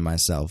classify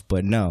myself.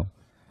 But no.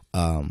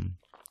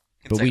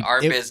 But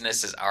our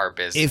business is our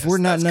business. If we're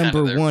not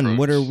number one, approach.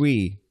 what are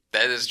we?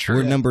 That is true.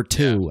 We're number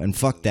two, and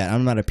fuck that.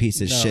 I'm not a piece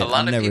of shit. A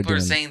lot of people are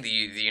saying the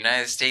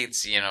United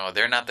States,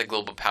 they're not the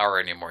global power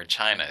anymore.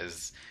 China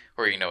is,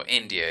 or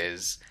India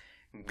is.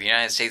 The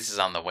United States is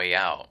on the way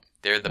out.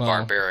 They're the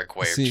barbaric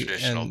way of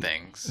traditional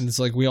things. And it's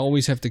like we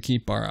always have to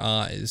keep our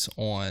eyes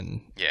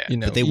on. Yeah,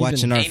 but they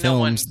watch in our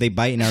films. They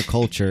bite in our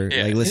culture.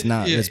 Like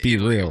let's be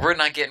real. We're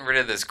not getting rid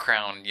of this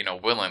crown,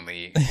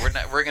 willingly.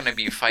 We're gonna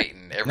be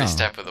fighting every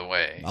step of the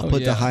way. I'll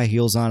put the high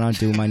heels on. I'll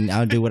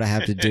do what I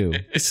have to do.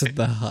 It's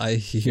the high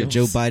heels. If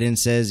Joe Biden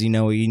says, you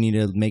need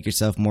to make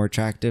yourself more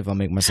attractive, I'll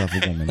make myself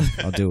a woman.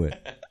 I'll do it.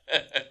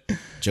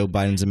 Joe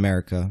Biden's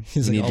America.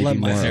 He's like, I'll let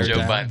my hair Joe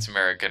down. Biden's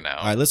America now.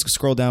 All right, let's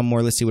scroll down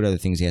more. Let's see what other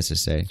things he has to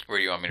say. Where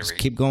do you want me to Just read?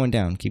 keep going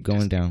down. Keep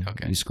going down.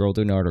 Okay. You scrolled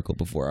through an article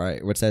before. All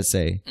right, what's that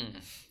say?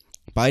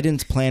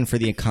 Biden's plan for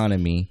the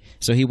economy.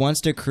 So he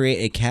wants to create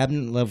a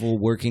cabinet-level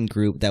working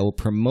group that will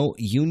promote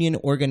union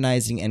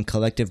organizing and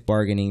collective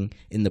bargaining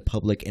in the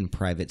public and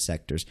private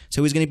sectors.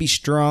 So he's going to be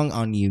strong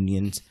on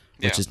unions,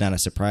 which is not a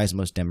surprise.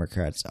 Most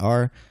Democrats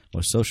are.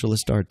 Most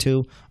socialists are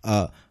too.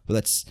 But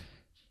that's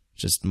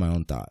just my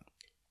own thought.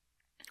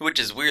 Which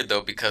is weird,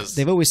 though, because...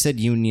 They've always said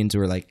unions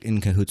were like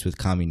in cahoots with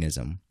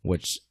communism,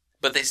 which...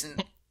 But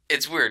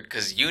it's weird,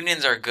 because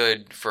unions are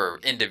good for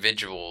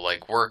individual,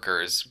 like,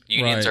 workers.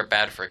 Unions Right. are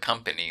bad for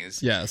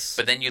companies. Yes.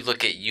 But then you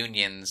look at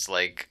unions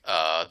like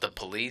the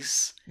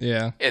police,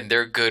 Yeah. and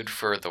they're good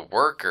for the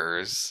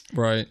workers.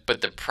 Right.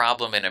 But the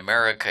problem in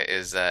America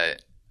is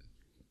that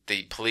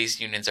the police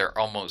unions are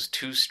almost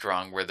too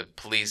strong, where the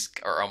police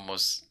are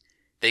almost...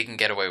 They can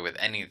get away with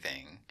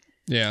anything.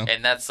 Yeah.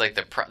 And that's like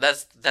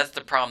that's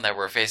the problem that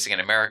we're facing in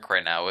America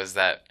right now, is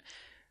that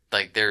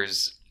like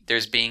there's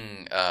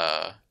being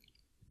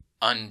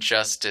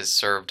injustice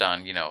served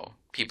on, you know,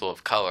 people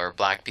of color,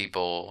 black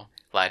people,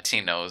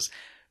 Latinos,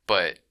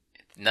 but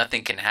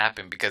nothing can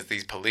happen because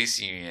these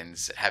police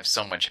unions have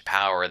so much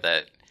power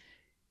that,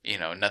 you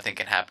know, nothing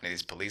can happen to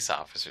these police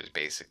officers,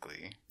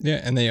 basically.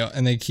 Yeah, and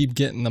they keep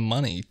getting the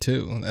money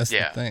too. That's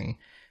Yeah. the thing.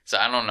 So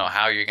I don't know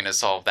how you're going to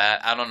solve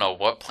that. I don't know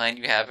what plan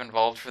you have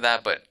involved for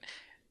that, but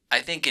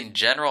I think in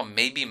general,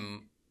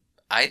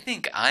 I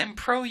think I'm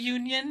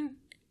pro-union,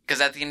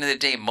 because at the end of the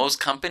day, most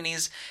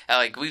companies,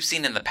 like we've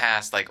seen in the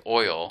past, like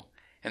oil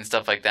and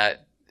stuff like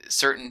that,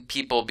 certain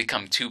people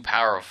become too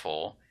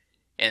powerful.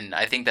 And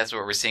I think that's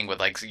what we're seeing with,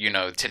 like, you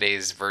know,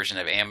 today's version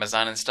of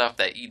Amazon and stuff,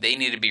 that they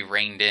need to be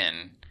reined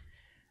in.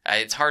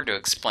 It's hard to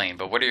explain,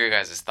 but what are your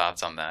guys'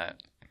 thoughts on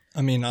that?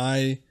 I mean,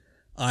 I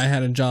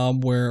had a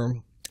job where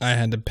I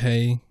had to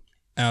pay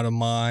out of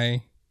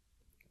my,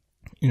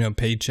 you know,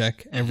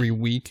 paycheck every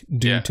week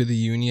due to the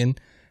union,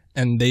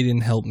 and they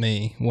didn't help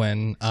me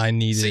when I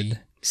needed.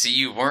 See,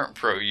 you weren't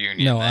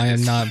pro-union. No, I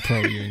am not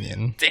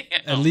pro-union. Damn.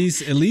 At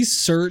least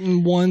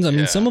certain ones. I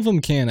mean, some of them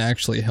can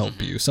actually help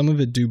you. Some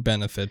of it do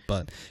benefit,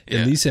 but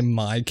at least in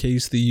my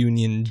case, the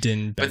union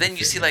didn't benefit. But then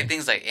you see, me. like,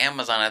 things like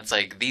Amazon, it's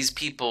like these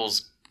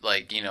people's,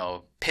 like, you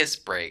know, piss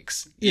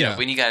breaks. You Yeah. know,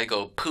 when you gotta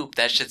go poop,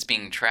 that shit's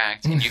being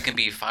tracked, and you can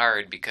be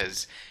fired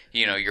because,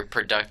 you know, your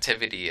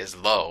productivity is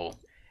low.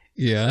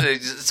 Yeah.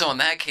 So in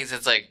that case,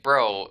 it's like,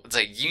 bro, it's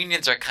like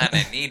unions are kind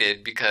of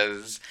needed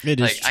because, It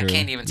is like, I true.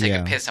 can't even take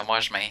Yeah. a piss and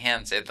wash my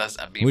hands. I'm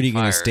being What are you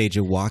going fired. to stage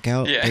a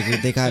walkout? Yeah.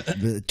 Like, they got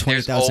There's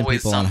 20,000 always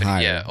people on somebody.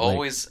 hire. Yeah, Like,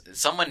 always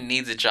someone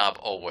needs a job.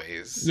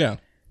 Always. Yeah.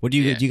 What do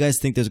you guys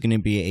think there's going to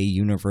be a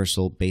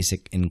universal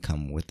basic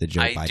income with the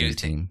Joe I Biden do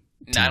team?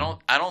 I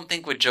don't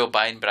think with Joe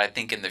Biden, but I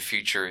think in the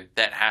future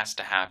that has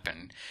to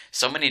happen.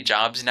 So many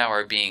jobs now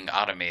are being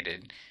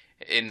automated.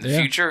 In the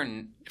future,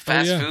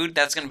 fast food,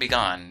 that's going to be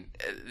gone.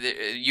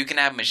 You can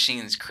have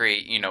machines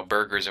create, you know,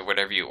 burgers or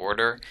whatever you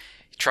order.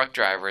 Truck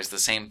drivers, the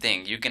same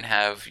thing. You can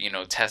have, you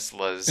know,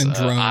 Teslas, And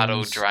drones.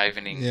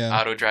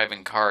 auto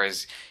driving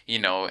cars, you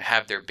know,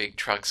 have their big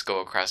trucks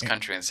go across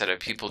country instead of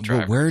people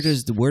driving.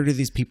 But where do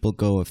these people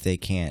go if they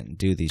can't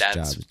do these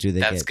jobs?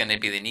 That's going to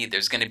be the need.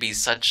 There's going to be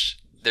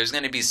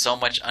so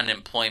much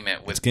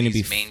unemployment with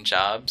these main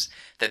jobs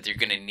that you're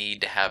going to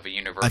need to have a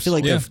universal I feel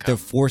like income. they're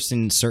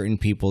forcing certain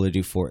people to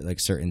do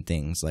certain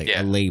things, like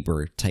a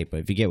labor type of.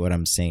 If you get what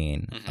I'm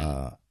saying,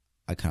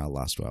 I kind of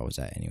lost where I was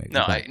at anyway.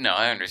 No,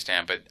 I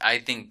understand, but I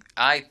think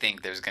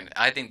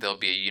there'll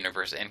be a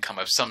universal income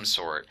of some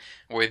sort,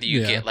 whether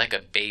you get like a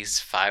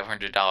base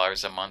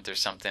 $500 a month or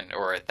something,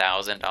 or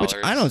 $1,000. Which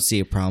I don't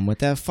see a problem with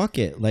that. Fuck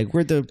it. Like,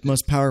 we're the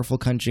most powerful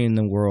country in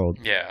the world.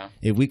 Yeah.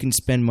 If we can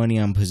spend money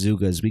on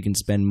bazookas, we can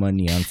spend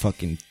money on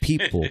fucking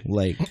people.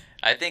 Like,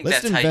 I think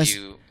let's that's invest, how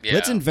you. Yeah.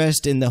 Let's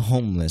invest in the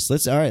homeless.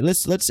 Let's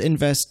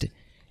invest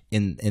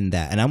in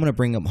that. And I'm gonna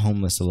bring up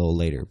homeless a little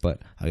later,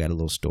 but I got a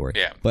little story.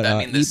 Yeah, but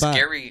I mean,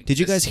 Did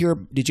you guys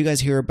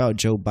hear about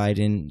Joe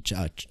Biden?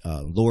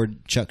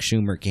 Lord Chuck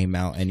Schumer came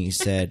out and he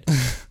said,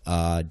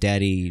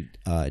 "Daddy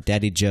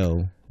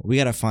Joe." We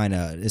gotta find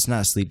it's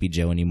not Sleepy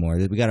Joe anymore.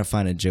 We gotta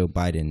find a Joe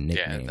Biden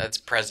nickname. Yeah, that's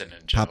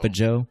President Joe. Papa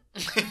Joe.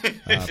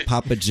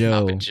 Papa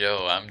Joe. Papa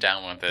Joe, I'm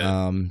down with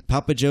it.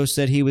 Papa Joe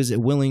said he was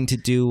willing to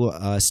do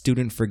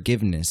student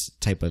forgiveness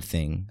type of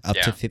thing, up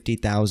to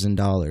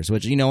 $50,000.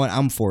 Which, you know what,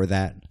 I'm for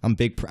that. I'm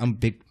big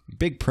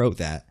pro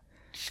that.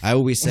 I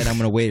always said I'm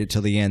going to wait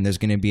until the end. There's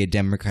going to be a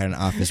Democrat in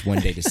office one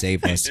day to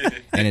save us,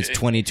 and it's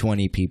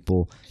 2020,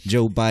 people.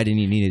 Joe Biden,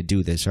 you need to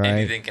do this, all right?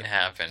 Anything can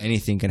happen.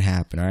 Anything can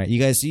happen, all right? You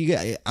guys,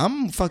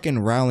 I'm fucking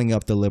riling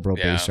up the liberal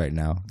base right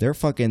now. They're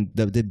fucking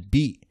the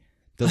beat.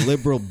 The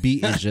liberal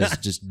beat is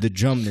just the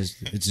drum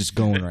it's just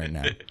going right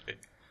now.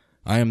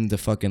 I am the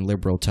fucking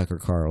liberal Tucker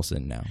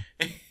Carlson now.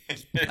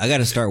 I got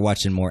to start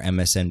watching more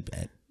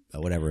MSNBC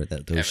whatever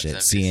those shit,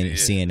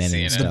 MSNBC, CNN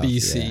and stuff. The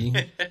BC.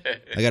 Yeah.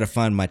 I gotta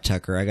find my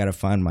Tucker. I gotta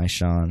find my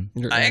Sean.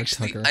 I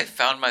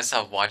found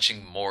myself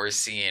watching more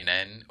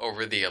CNN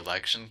over the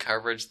election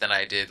coverage than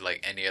I did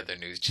like any other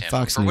news channel.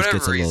 Fox For News whatever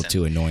gets a reason, little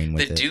too annoying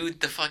with the it. dude,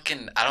 the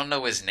fucking, I don't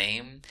know his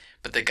name,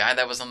 but the guy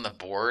that was on the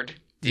board.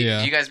 Do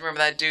you guys remember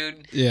that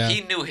dude? Yeah.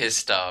 He knew his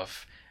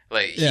stuff.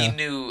 Like Yeah. he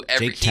knew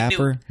every. Jake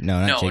Tapper?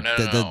 No, not Jake.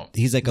 No.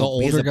 He's like The he's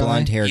a older guy?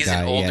 blonde hair He's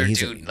guy. an older he's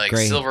dude, a like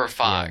gray- Silver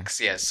Fox.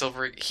 Yeah,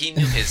 Silver. He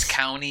knew his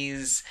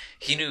counties.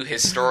 He knew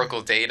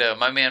historical data.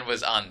 My man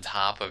was on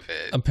top of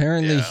it.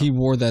 Apparently, Yeah. he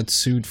wore that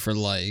suit for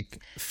like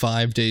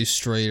 5 days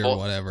straight or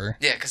whatever.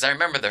 Yeah, because I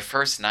remember the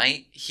first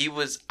night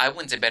I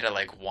went to bed at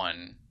like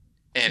 1,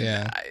 and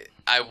Yeah.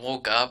 I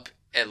woke up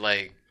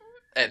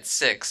at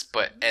 6,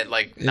 but at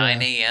like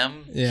 9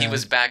 a.m. Yeah. he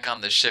was back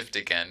on the shift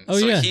again. Oh,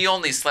 so yeah. he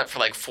only slept for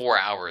like 4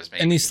 hours,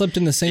 maybe. And he slept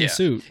in the same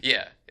suit.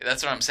 Yeah,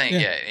 that's what I'm saying.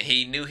 Yeah. Yeah.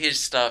 He knew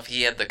his stuff.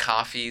 He had the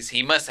coffees.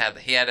 He had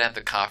to have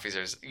the coffees,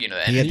 or the He had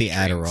energy the drinks.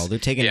 Adderall. They're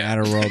taking Yeah.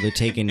 Adderall. They're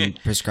taking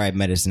prescribed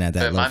medicine at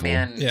that But level. my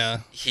man,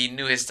 Yeah. he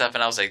knew his stuff,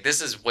 and I was like, this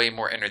is way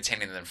more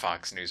entertaining than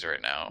Fox News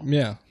right now.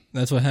 Yeah.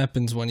 That's what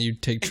happens when you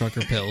take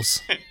trucker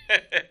pills.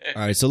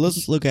 All right, so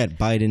let's look at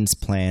Biden's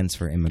plans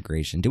for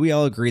immigration. Do we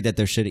all agree that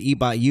there should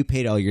EBOT? You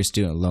paid all your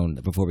student loan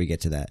before we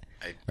get to that.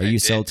 Are you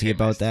did salty pay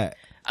about that?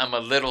 I'm a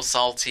little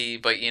salty,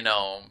 but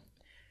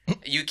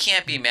you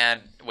can't be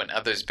mad when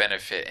others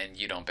benefit and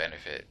you don't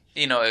benefit.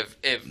 If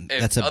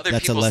That's a other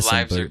people's lesson,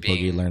 lives are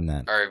Boogie learned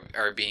that.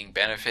 are being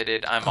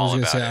benefited, I'm I was all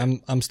gonna about say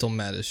it. I'm still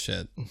mad as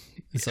shit.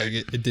 It's like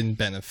it didn't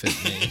benefit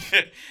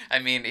me. I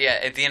mean, yeah.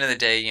 At the end of the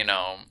day,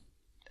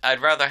 I'd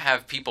rather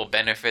have people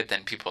benefit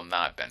than people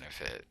not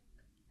benefit.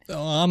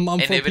 Oh, I'm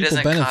And for if it people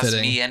doesn't cost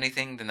benefiting. me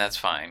anything, then that's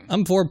fine.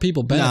 I'm for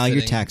people Nah, benefiting.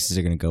 your taxes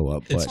are going to go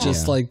up. It's but,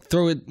 just yeah. like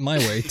throw it my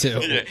way too.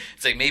 Yeah.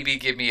 It's like maybe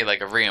give me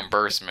like a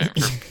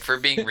reimbursement for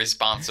being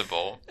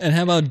responsible. And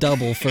how about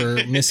double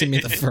for missing me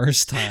the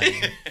first time?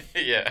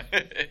 Yeah.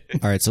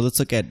 All right, so let's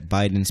look at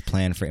Biden's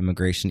plan for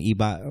immigration.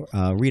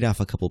 EBOT, read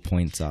off a couple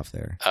points off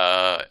there.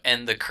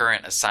 And the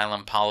current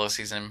asylum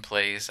policies in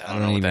place. I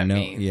don't know what even that know.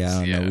 means. Yeah,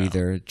 I don't know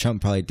either.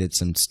 Trump probably did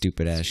some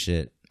stupid ass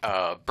shit.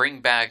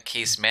 Bring back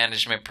case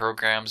management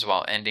programs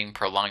while ending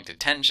prolonged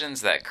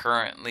detentions that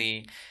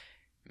currently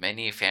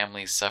many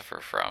families suffer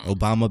from.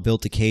 Obama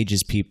built the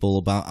cages,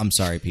 people. I'm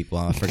sorry, people.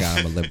 I forgot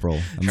I'm a liberal.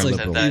 I'm a Trump liberal.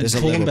 said that. There's a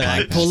Pull 'em liberal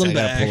back, podcast. pull 'em I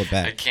gotta back. pull it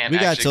back. I can't We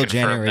got actually till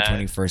January confirm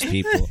that. 21st,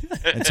 people,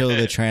 until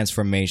the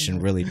transformation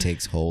really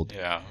takes hold.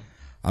 Yeah.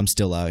 I'm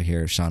still out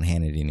here, Sean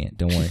Hannity it.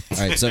 Don't worry. All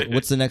right, so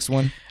what's the next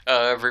one?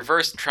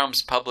 Reverse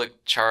Trump's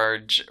public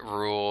charge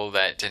rule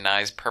that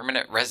denies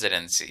permanent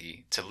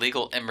residency to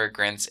legal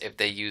immigrants if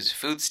they use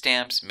food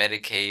stamps,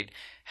 Medicaid,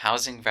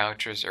 housing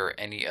vouchers, or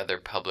any other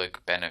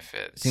public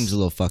benefits. Seems a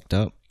little fucked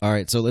up. All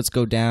right, so let's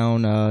go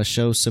down.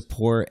 Show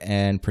support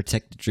and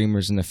protect the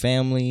dreamers and the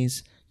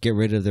families. Get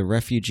rid of the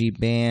refugee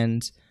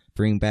bans.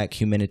 Bring back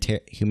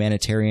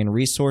humanitarian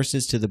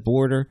resources to the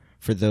border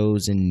for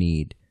those in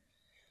need.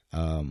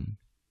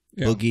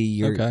 Yeah.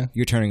 Boogie,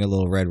 you're turning a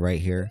little red right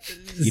here.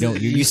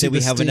 You said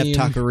we have enough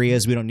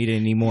taquerias. We don't need it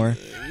anymore.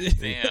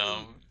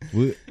 Damn.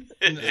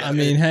 I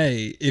mean,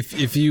 hey,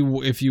 if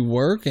you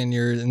work and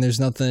there's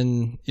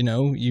nothing,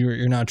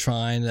 you're not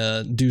trying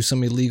to do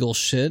some illegal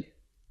shit,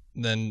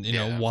 then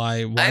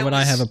why would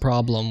I have a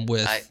problem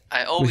with?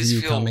 I always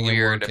you feel coming and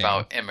weird working?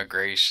 about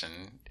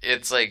immigration.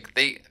 It's like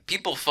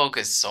people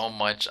focus so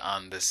much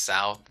on the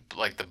South,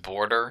 like the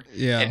border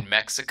in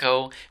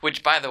Mexico,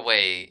 which, by the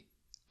way,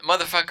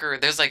 motherfucker,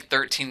 there's like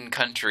 13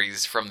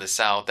 countries from the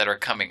South that are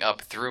coming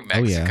up through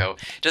Mexico.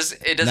 It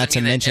doesn't Not to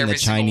mean that mention every the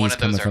single one Chinese of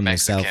those coming are from the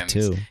Mexicans.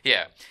 South, too.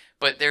 Yeah,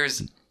 but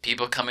there's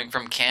people coming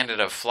from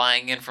Canada,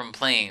 flying in from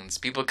planes.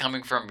 People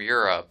coming from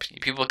Europe.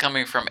 People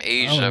coming from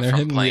Asia and they're from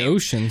hitting planes. the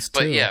oceans too.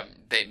 But yeah,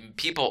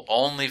 people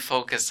only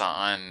focus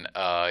on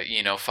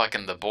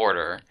fucking the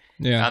border.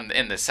 Yeah.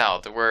 In the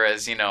South,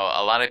 whereas a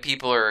lot of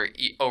people are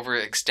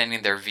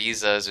overextending their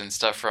visas and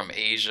stuff from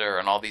Asia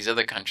and all these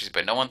other countries,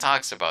 but no one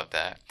talks about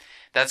that.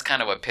 That's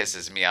kind of what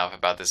pisses me off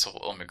about this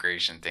whole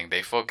immigration thing.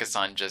 They focus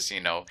on just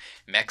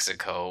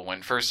Mexico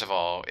when, first of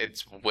all,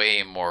 it's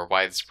way more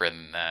widespread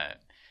than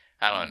that.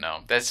 I don't know.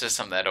 That's just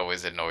something that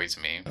always annoys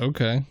me.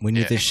 Okay. When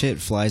you the shit,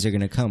 flies are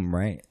gonna come,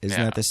 right?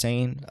 Isn't that the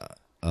saying?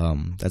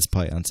 That's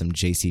probably on some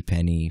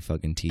JCPenney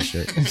fucking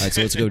t-shirt. All right,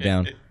 so let's go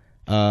down.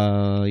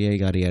 Yada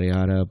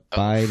yada.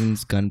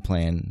 Biden's gun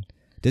plan.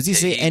 Does he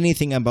say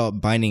anything about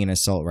binding an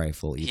assault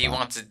rifle? He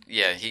wants to.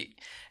 Yeah,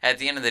 at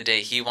the end of the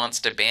day, he wants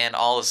to ban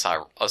all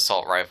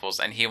assault rifles,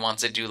 and he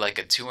wants to do like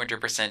a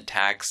 200%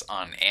 tax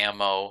on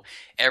ammo,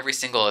 every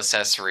single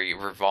accessory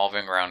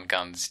revolving around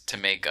guns to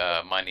make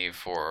money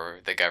for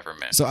the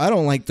government. So I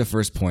don't like the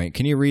first point.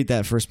 Can you read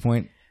that first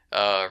point?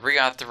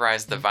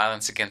 Reauthorize the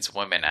Violence Against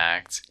Women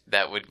Act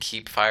that would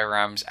keep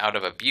firearms out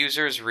of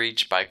abusers'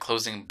 reach by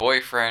closing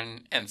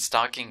boyfriend and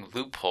stalking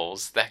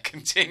loopholes that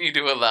continue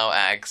to allow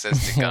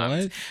access to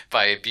guns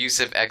by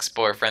abusive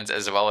ex-boyfriends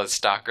as well as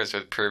stalkers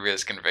with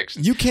previous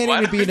convictions. You can't Why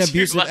even be an don't you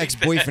abusive like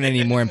ex-boyfriend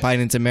anymore in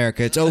Biden's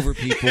America. It's over,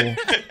 people.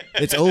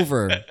 It's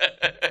over.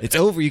 It's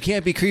over. You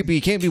can't be creepy.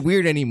 You can't be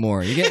weird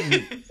anymore. You're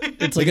getting. It's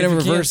They're like gonna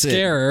if you reverse can't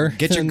scare her, it.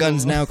 Get your then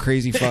guns now,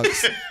 crazy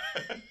fucks.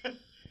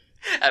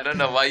 I don't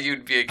know why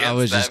you'd be against that. I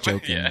was just but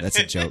joking. yeah. That's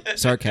a joke.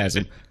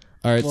 Sarcasm.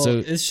 All right, Well, so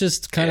it's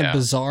just kind Yeah. of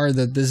bizarre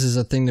that this is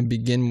a thing to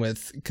begin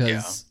with,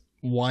 because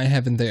why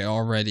haven't they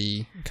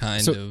already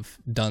kind of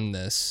done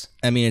this?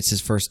 I mean, it's his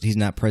first. He's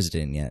not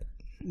president yet.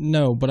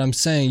 No, but I'm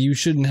saying you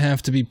shouldn't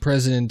have to be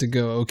president to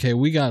go, okay,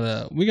 we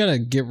gotta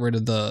get rid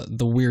of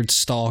the weird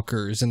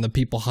stalkers and the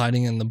people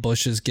hiding in the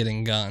bushes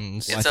getting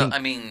guns. I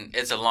mean,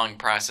 it's a long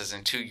process,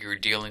 and 2, you're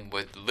dealing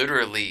with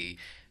literally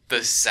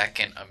the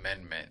Second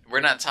Amendment.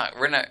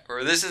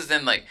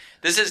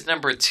 This is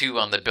number 2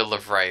 on the Bill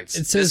of Rights.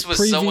 It says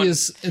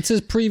it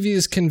says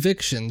previous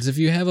convictions. If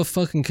you have a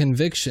fucking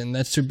conviction,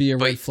 that should be a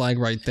red flag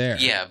right there.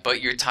 Yeah,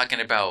 but you're talking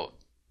about,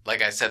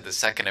 like I said, the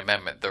Second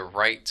Amendment, the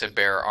right to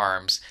bear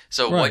arms.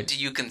 So what do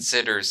you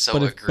consider so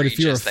egregious but if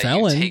you're a that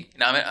felon, you take?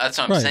 No, I mean, that's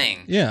what I'm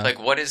saying. Yeah. Like,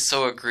 what is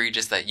so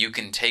egregious that you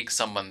can take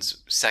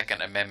someone's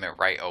Second Amendment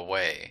right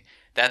away?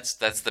 That's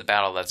the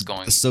battle that's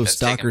going. So that's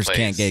stalkers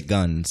taking can't place. get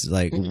guns.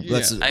 Like,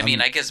 I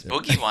mean, I guess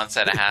Boogie wants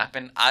that to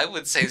happen. I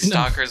would say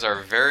stalkers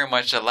are very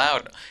much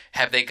allowed.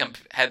 Have they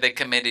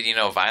committed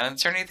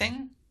violence or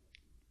anything?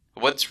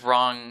 What's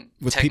wrong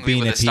with technically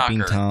being with a a stalker?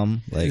 peeping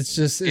tom. Like, it's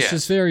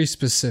just very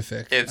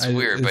specific. It's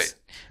weird, but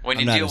when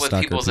you I'm not deal a with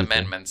stalker, people's people.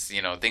 amendments,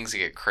 things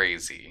get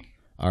crazy.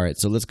 all right,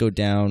 so let's go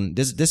down.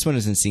 This one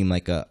doesn't seem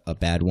like a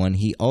bad one.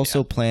 He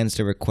also plans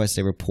to request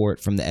a report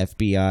from the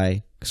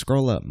FBI.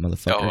 Scroll up,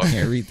 motherfucker. I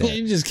can't read that.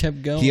 You just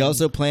kept going. He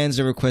also plans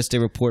to request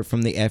a report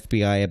from the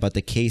FBI about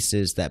the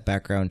cases that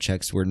background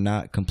checks were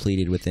not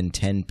completed within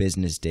 10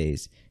 business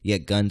days,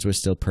 yet guns were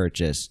still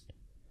purchased.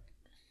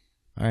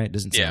 All right,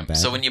 doesn't sound bad.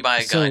 So when you buy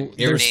a gun,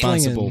 they're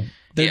irresponsible.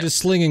 They're just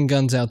slinging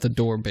guns out the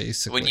door,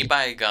 basically. When you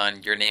buy a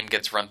gun, your name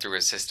gets run through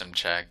a system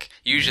check.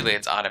 Usually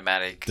it's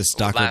automatic. The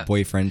stalker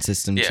boyfriend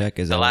system check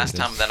is the all last it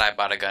is. time that I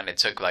bought a gun, it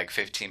took like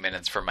 15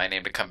 minutes for my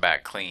name to come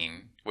back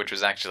clean, which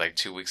was actually like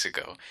 2 weeks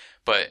ago.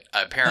 But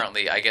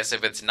apparently, I guess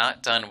if it's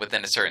not done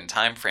within a certain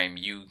time frame,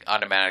 you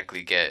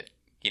automatically get,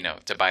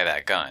 to buy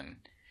that gun.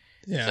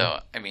 Yeah.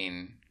 So, I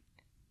mean,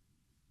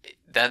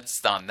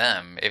 that's on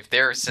them. If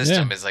their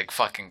system is like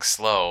fucking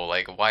slow,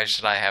 like why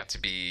should I have to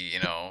be,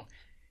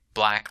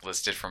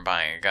 blacklisted from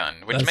buying a gun?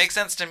 Which makes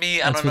sense to me.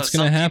 I don't know.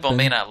 Some people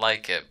may not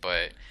like it,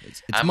 but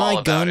it's I'm my all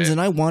about guns it. and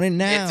I want it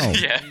now.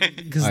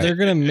 Because they're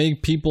going to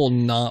make people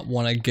not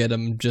want to get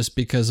them just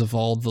because of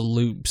all the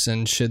loops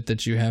and shit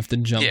that you have to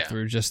jump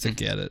through just to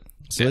get it.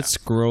 So let's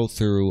scroll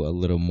through a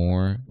little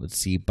more. Let's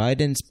see.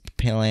 Biden's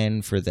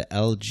plan for the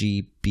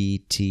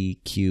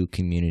LGBTQ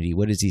community.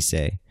 What does he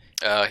say?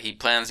 He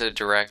plans to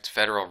direct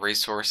federal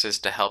resources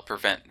to help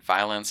prevent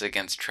violence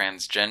against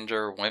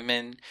transgender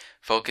women,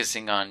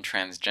 focusing on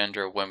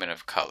transgender women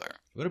of color.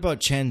 What about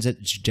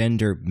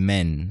transgender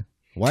men?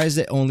 Why is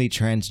it only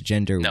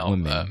transgender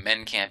women? No,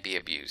 men can't be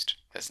abused.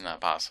 That's not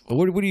possible.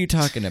 What are you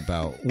talking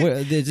about?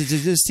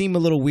 Does this seem a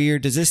little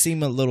weird? Does this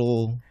seem a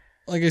little...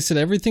 Like I said,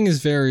 everything is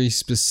very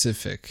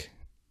specific.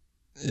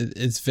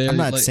 It's very... I'm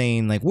not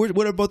saying, like,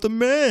 what about the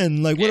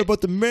men? Like, what about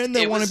the men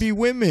that want to be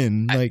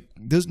women? Like,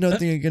 there's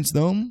nothing against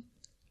them?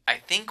 I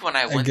think when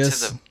I went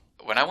to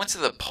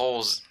the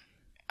polls,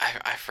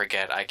 I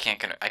forget. I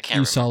can't remember.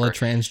 You saw a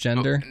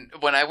transgender?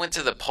 When I went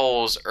to the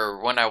polls,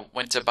 or when I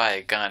went to buy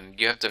a gun,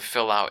 you have to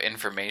fill out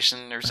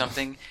information or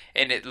something,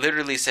 and it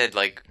literally said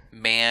like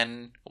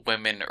man,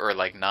 women, or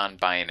like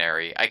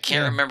non-binary. I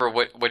can't remember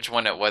which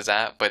one it was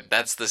at, but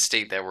that's the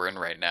state that we're in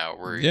right now.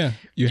 Where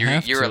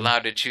you're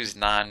allowed to choose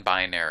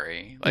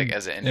non-binary, like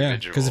as an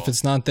individual. Because if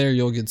it's not there,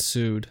 you'll get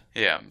sued.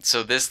 Yeah.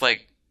 So this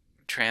like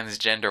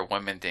transgender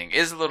women thing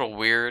is a little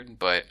weird,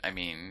 but I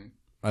mean,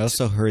 I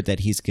also heard that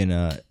he's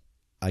gonna,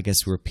 I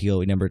guess, repeal.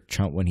 Remember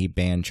Trump when he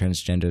banned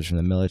transgenders from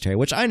the military,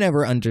 which I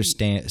never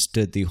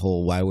understood the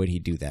whole why would he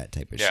do that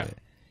type of shit.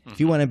 Mm-hmm. If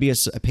you want to be a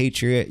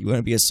patriot, you want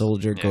to be a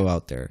soldier, go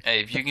out there.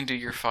 Hey, if you can do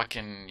your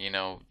fucking,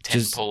 10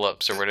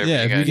 pull-ups or whatever.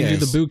 Yeah, you if you can do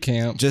the boot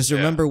camp. Just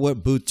remember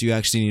what boots you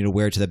actually need to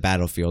wear to the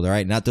battlefield, all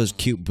right? Not those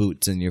cute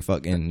boots in your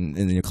fucking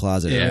in your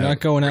closet. Yeah, right? not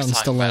going out in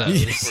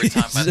stilettos. We're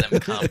talking about them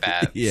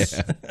combats. Yeah.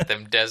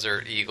 Them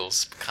Desert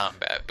Eagles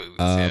combat boots.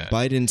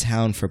 Biden's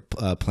hound for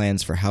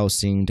plans for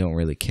housing. Don't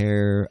really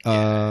care.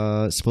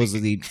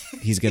 Supposedly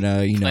he's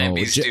gonna, Plan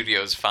B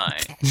Studios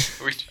fine.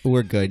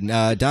 We're good.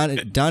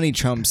 Donnie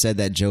Trump said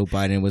that Joe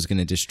Biden was going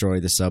to destroy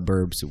the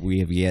suburbs. We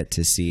have yet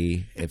to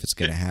see if it's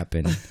going to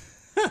happen.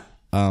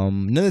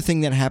 Another thing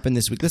that happened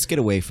this week. Let's get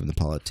away from the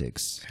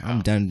politics.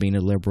 I'm done being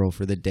a liberal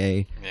for the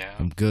day. Yeah.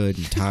 I'm good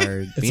and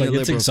tired. It's being like a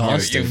liberal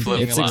exhausting.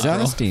 It's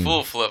exhausting.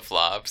 Full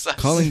flip-flops.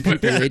 Calling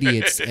people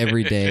idiots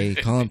every day.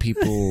 Calling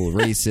people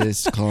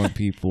racist. Calling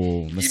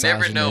people misogynist. You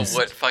never know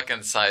what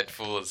fucking side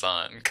Fool is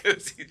on.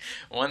 Because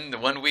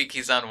one week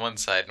he's on one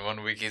side and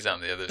 1 week he's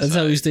on the other side. That's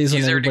how he stays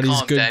on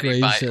everybody's good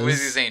graces. What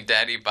is he saying?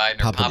 Daddy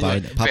Biden or Papa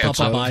Biden?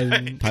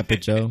 Biden. Papa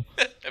Joe.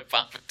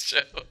 Papa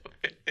Joe.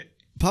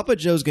 Papa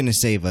Joe's gonna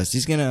save us.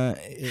 He's gonna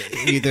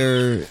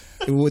either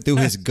Through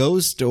his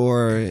ghost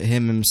or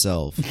him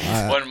himself?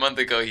 1 month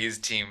ago, he's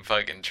team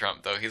fucking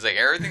Trump, though. He's like,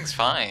 everything's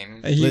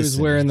fine. He was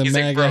wearing the He's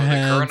like, MAGA bro,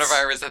 hats. the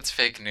coronavirus, that's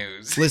fake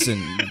news.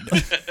 Listen,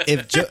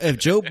 if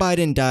Joe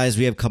Biden dies,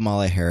 we have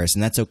Kamala Harris,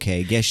 and that's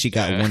okay. Guess she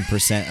got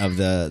 1% of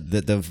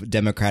the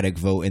Democratic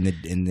vote in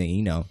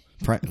the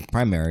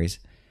primaries.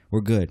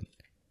 We're good.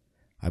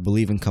 I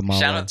believe in Kamala.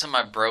 Shout out to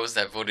my bros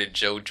that voted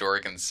Joe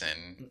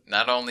Jorgensen.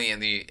 Not only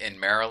in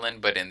Maryland,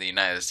 but in the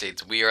United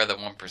States. We are the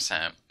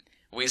 1%.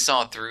 We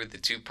saw through the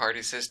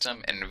two-party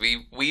system, and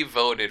we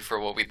voted for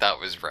what we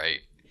thought was right.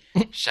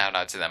 Shout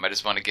out to them. I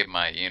just want to give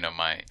my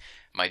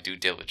due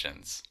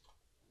diligence.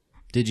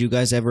 Did you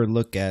guys ever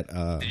look at?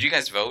 Did you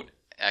guys vote?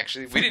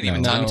 Actually, we didn't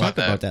even talk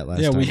about that.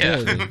 Last time. We Yeah,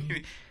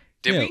 did.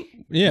 did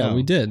we? Yeah, No.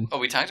 we did. Oh,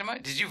 we talked about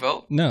it? Did you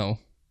vote? No.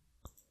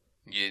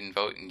 You didn't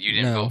vote? You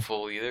didn't No. vote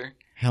full either?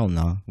 Hell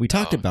no. We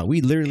talked about. We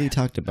literally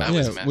talked about. I it.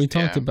 was Yeah, messed- we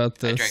talked about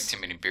I this. drank too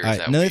many beers All right,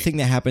 that another week. thing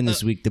that happened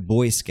this week: the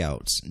Boy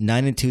Scouts.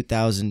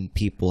 92,000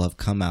 people have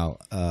come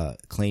out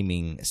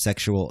claiming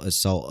sexual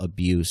assault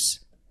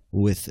abuse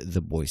with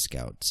the Boy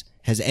Scouts.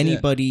 Has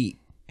anybody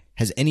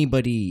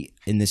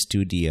in the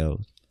studio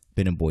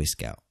been a Boy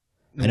Scout?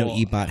 I know Well,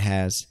 Ebot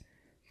has.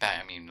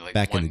 I mean, like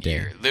Back in 1 the day.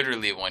 year.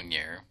 Literally 1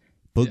 year.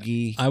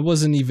 Boogie. I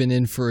wasn't even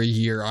in for a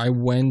year. I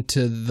went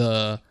to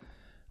the.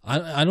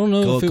 I don't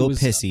know if it Go was.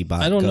 piss, Ebot,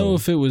 I don't go. know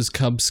if it was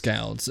Cub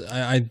Scouts.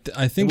 I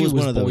think it was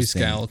one of Boy those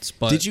Scouts. things.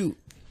 But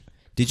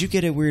Did you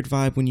get a weird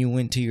vibe when you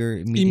went to your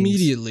meetings?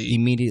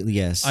 Immediately,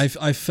 yes.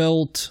 I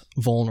felt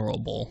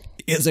vulnerable.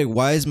 It's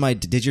like,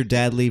 did your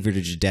dad leave or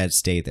did your dad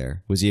stay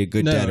there? Was he a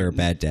good dad or a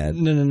bad dad?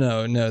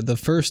 No. The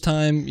first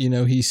time,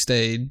 he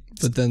stayed,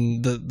 but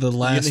then the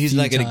last He's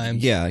few not gonna,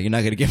 times, yeah, you're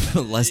not gonna get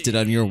molested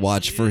on your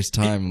watch first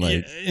time,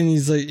 like. and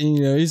he's like,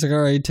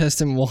 all right,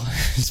 test him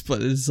once,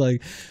 but it's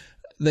like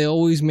they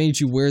always made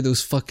you wear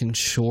those fucking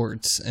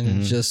shorts,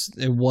 and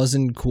it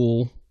wasn't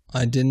cool.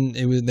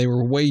 They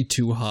were way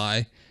too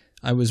high.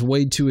 I was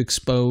way too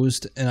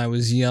exposed, and I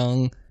was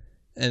young.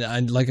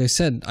 And like I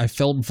said, I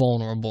felt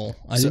vulnerable.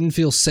 I didn't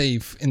feel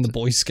safe in the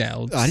Boy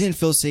Scouts. I didn't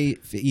feel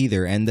safe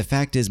either. And the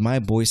fact is, my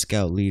Boy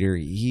Scout leader,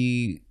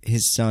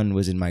 his son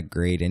was in my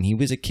grade, and he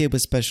was a kid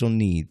with special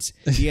needs.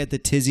 He had the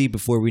tizzy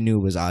before we knew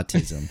it was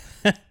autism.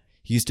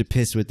 He used to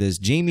piss with this.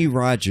 Jamie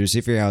Rogers,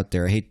 if you're out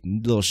there,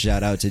 little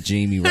shout out to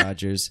Jamie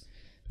Rogers.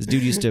 This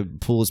dude used to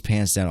pull his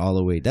pants down all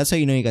the way. That's how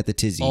you know you got the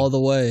tizzy. All the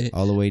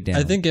way down.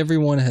 I think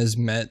everyone has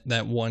met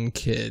that one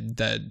kid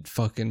that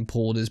fucking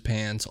pulled his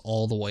pants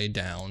all the way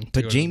down.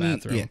 But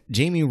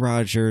Jamie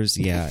Rogers,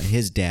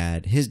 his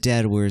dad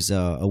was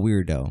a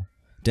weirdo.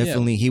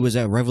 Definitely, he was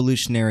a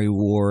Revolutionary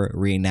War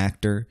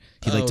reenactor.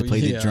 He liked to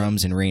play the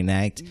drums and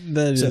reenact.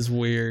 That is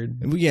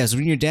weird. Yeah, so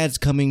when your dad's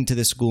coming to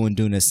the school and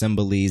doing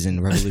assemblies in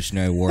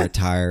Revolutionary War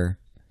attire,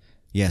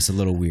 yes, a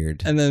little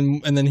weird. And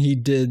then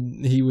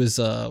he was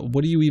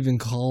what do you even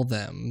call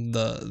them?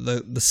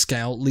 The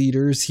scout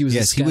leaders. He was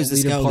a scout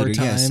leader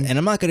part-time. Yes. And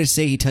I'm not gonna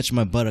say he touched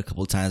my butt a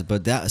couple times,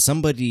 but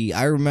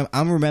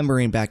I'm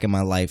remembering back in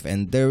my life,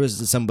 and there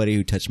was somebody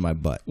who touched my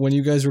butt. When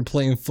you guys were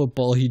playing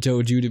football, he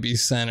told you to be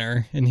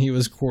center, and he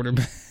was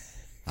quarterback.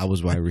 I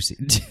was wide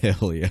receiver.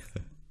 Hell yeah.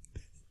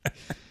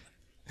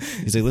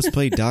 He's like, let's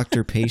play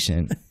doctor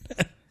patient.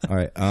 All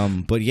right,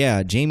 but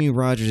yeah, Jamie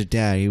Rogers'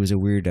 dad, he was a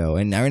weirdo,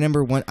 and I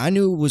remember I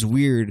knew it was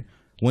weird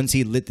once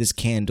he lit this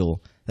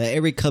candle. Like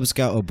every Cub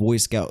Scout or Boy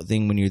Scout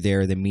thing, when you're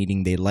there at the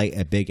meeting, they light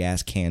a big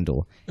ass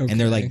candle, and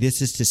they're like,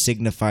 "This is to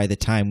signify the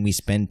time we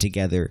spend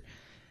together."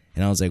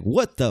 And I was like,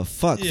 "What the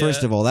fuck?" Yeah.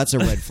 First of all, that's a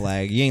red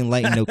flag. You ain't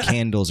lighting no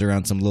candles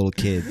around some little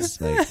kids.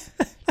 Like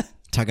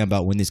talking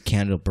about when this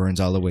candle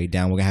burns all the way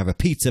down, we're gonna have a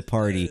pizza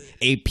party,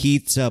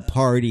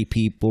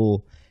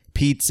 people,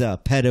 pizza,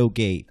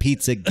 pedogate,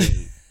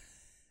 Pizzagate.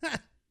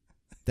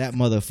 That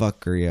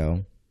motherfucker,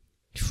 yo.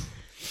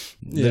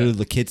 Literally,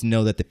 the kids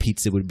know that the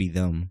pizza would be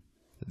them.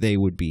 They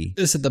would be.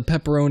 This is the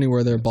pepperoni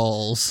were their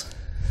balls.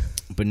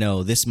 But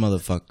no, this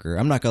motherfucker.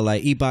 I'm not gonna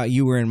lie. Ebot,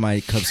 you were in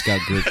my Cub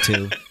Scout group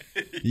too.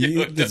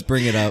 Let's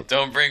bring it up.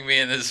 Don't bring me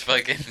in this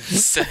fucking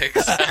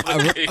sex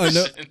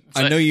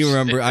I know you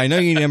remember. I know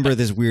you remember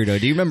this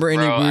weirdo. Do you remember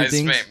any weird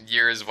things? I spent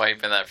years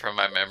wiping that from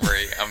my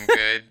memory. I'm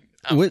good.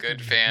 I'm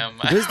good, fam.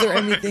 Was there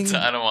anything?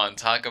 I don't want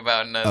to talk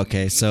about nothing.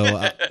 Okay, so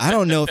I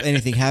don't know if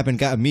anything happened.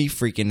 Got me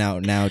freaking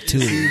out now too.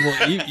 Well,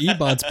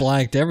 Ebot's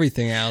blacked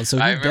everything out, so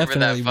he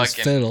definitely was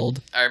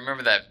fiddled. I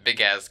remember that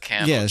big ass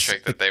candle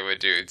trick that they would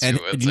do too. And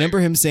do you remember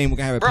him saying we're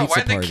gonna have a pizza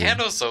party? Bro, why are the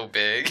candles so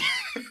big?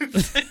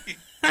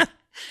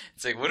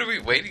 It's like, what are we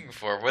waiting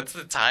for? What's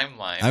the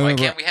timeline? Why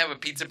can't we have a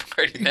pizza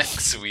party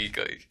next week?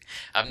 Like,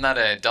 I'm not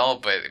an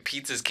adult, but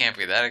pizzas can't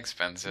be that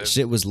expensive.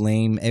 Shit was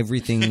lame.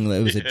 Everything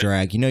it was a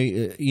drag. You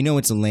know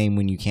it's lame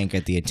when you can't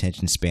get the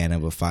attention span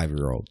of a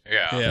 5-year-old.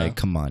 Yeah. Like,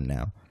 come on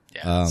now.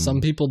 Yeah.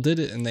 Some people did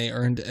it, and they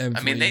earned every.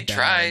 I mean, they badge.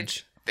 tried.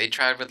 They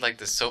tried with like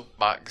the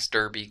soapbox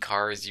derby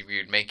cars. You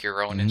would make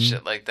your own and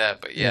shit like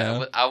that. But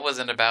I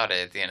wasn't about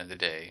it at the end of the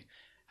day.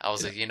 I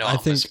was like, I I'm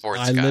think a sports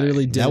I guy.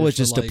 literally did. That was it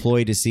just for, a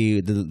ploy to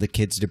see the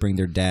kids to bring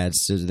their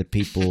dads to the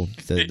people,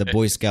 the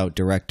Boy Scout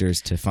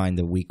directors to find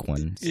the weak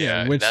ones.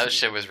 Yeah, which- that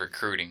shit was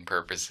recruiting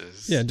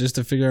purposes. Yeah, just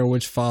to figure out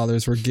which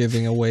fathers were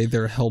giving away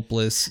their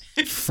helpless,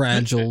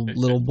 fragile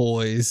little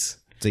boys.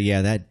 So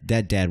yeah,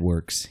 that dad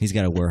works. He's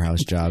got a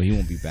warehouse job. He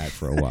won't be back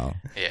for a while.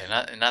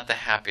 Yeah, not the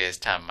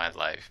happiest time of my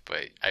life,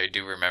 but I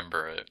do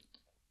remember it.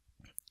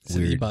 So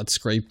he about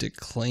scraped it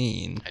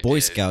clean. Boy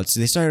Scouts,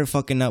 they started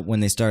fucking up when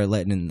they started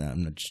letting in.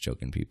 I'm not just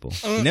joking, people.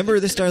 Remember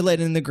they started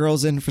letting in the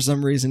girls in for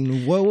some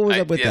reason. What was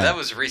up with that? Yeah, that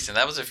was recent.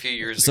 That was a few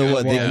years So ago.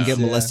 what? They can get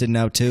molested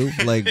now too?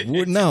 Like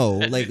no?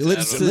 Like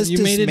let's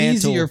You made it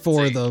dismantle. easier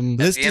for them.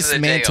 Let's At the end of the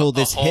day, dismantle a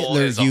this hole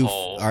Hitler is a youth.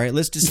 hole. All right,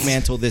 let's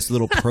dismantle this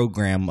little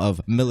program of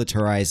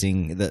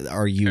militarizing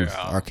our youth.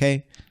 Yeah.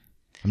 Okay,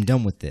 I'm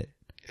done with it.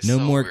 It's No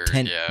so more weird,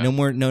 tent. yeah. No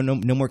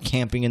more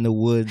camping in the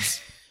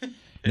woods.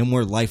 No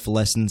more life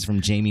lessons from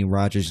Jamie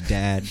Rogers'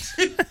 dad.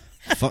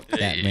 Fuck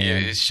that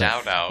man. Yeah,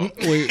 shout out.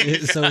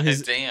 Wait, so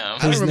his Damn. I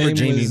don't his remember name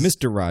Jamie. was-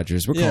 Mr.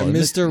 Rogers. We're yeah, calling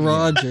Mr.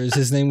 Rogers.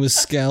 His name was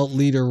Scout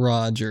Leader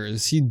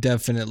Rogers. He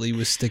definitely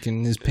was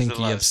sticking his There's a pinky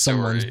lot up of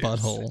someone's stories.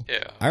 butthole.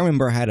 Yeah. I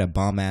remember I had a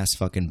bomb ass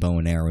fucking bow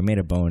and arrow. We made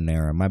a bow and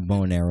arrow. My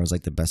bow and arrow was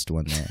like the best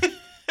one there.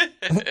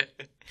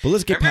 But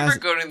let's I get remember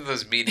past. going to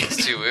those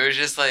meetings too. It was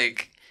just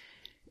like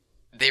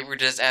they were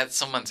just at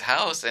someone's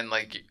house, and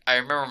like I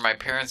remember my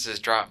parents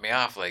just dropped me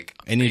off, like,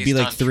 And it'd be based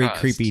like on three trust.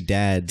 creepy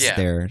dads Yeah,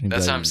 there. And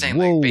that's be what like, I'm saying.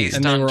 Whoa. Like based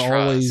And they on were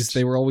trust.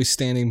 always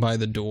standing by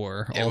the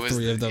door. It All was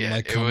three of them,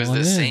 like, it come was on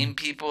the in. same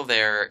people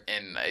there,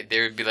 and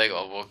they would be like,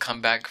 "Oh, we'll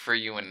come back for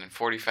you in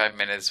 45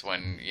 minutes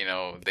when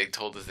they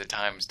told us the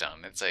time's done."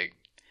 It's like,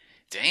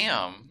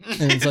 damn.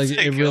 And it's like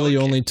it really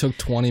okay. only took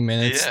 20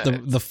 minutes. Yeah.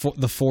 The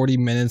 40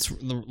 minutes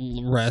the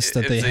rest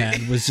that they It's like-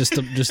 had was just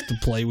to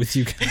play with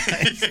you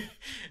guys.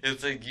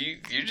 It's like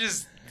you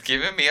just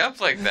giving me up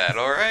like that.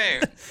 All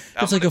right.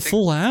 It's like a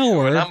full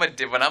hour. When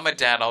I'm a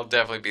dad, I'll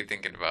definitely be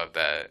thinking about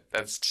that.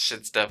 That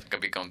shit's definitely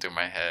gonna be going through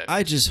my head.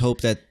 I just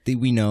hope that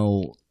we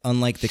know,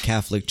 unlike the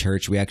Catholic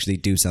Church, we actually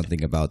do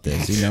something about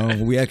this.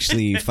 We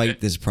actually fight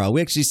this problem.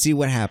 We actually see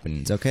what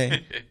happens,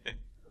 okay?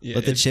 Yeah,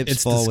 Let the chips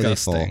it's fall where they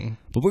disgusting. fall.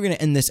 But we're going to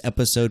end this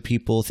episode,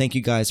 people. Thank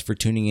you guys for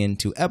tuning in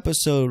to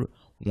episode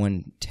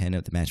 110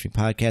 of the Match Me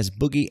Podcast.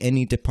 Boogie,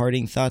 any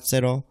departing thoughts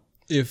at all?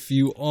 If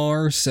you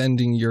are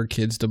sending your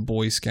kids to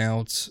Boy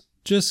Scouts,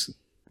 just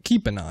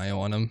keep an eye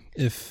on them.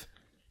 If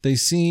they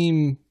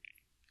seem,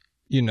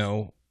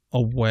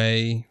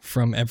 away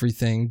from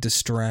everything,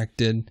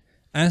 distracted,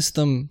 ask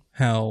them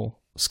how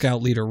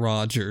Scout Leader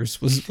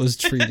Rogers was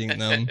treating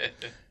them.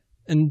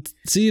 And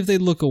see if they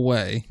look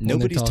away. when they're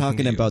Nobody's talking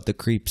to you. about the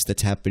creeps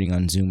that's happening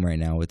on Zoom right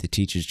now with the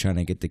teachers trying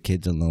to get the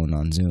kids alone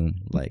on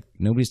Zoom. Like,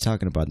 nobody's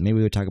talking about it. Maybe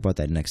we'll talk about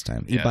that next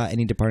time. Yeah. Iba,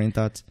 any departing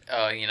thoughts?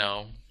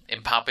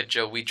 In Papa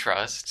Joe we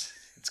trust.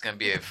 It's gonna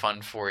be a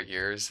fun 4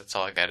 years. That's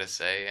all I gotta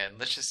say. And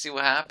let's just see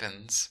what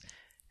happens.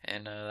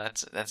 And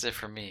that's it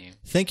for me.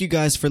 Thank you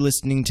guys for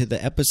listening to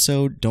the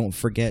episode. Don't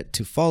forget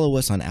to follow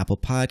us on Apple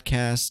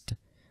Podcast,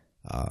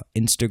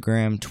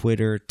 Instagram,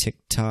 Twitter,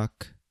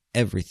 TikTok,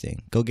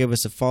 everything. Go give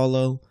us a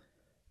follow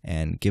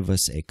and give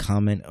us a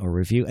comment or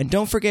review. And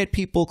don't forget,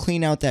 people,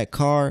 clean out that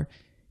car.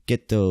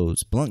 Get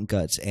those blunt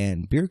guts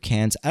and beer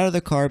cans out of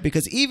the car,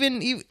 because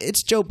even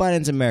it's Joe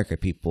Biden's America,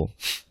 people.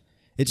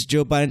 It's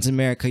Joe Biden's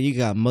America. You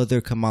got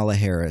Mother Kamala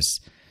Harris.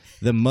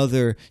 The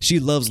mother, she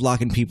loves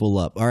locking people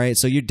up. All right,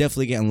 so you're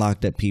definitely getting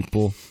locked up,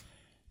 people.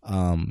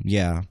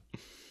 Yeah.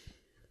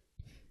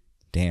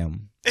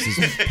 Damn. This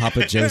is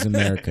Papa Joe's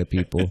America,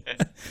 people.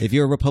 If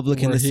you're a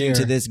Republican We're listening to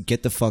here. this,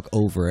 get the fuck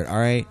over it, all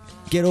right?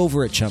 Get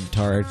over it, chump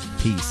tard.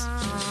 Peace.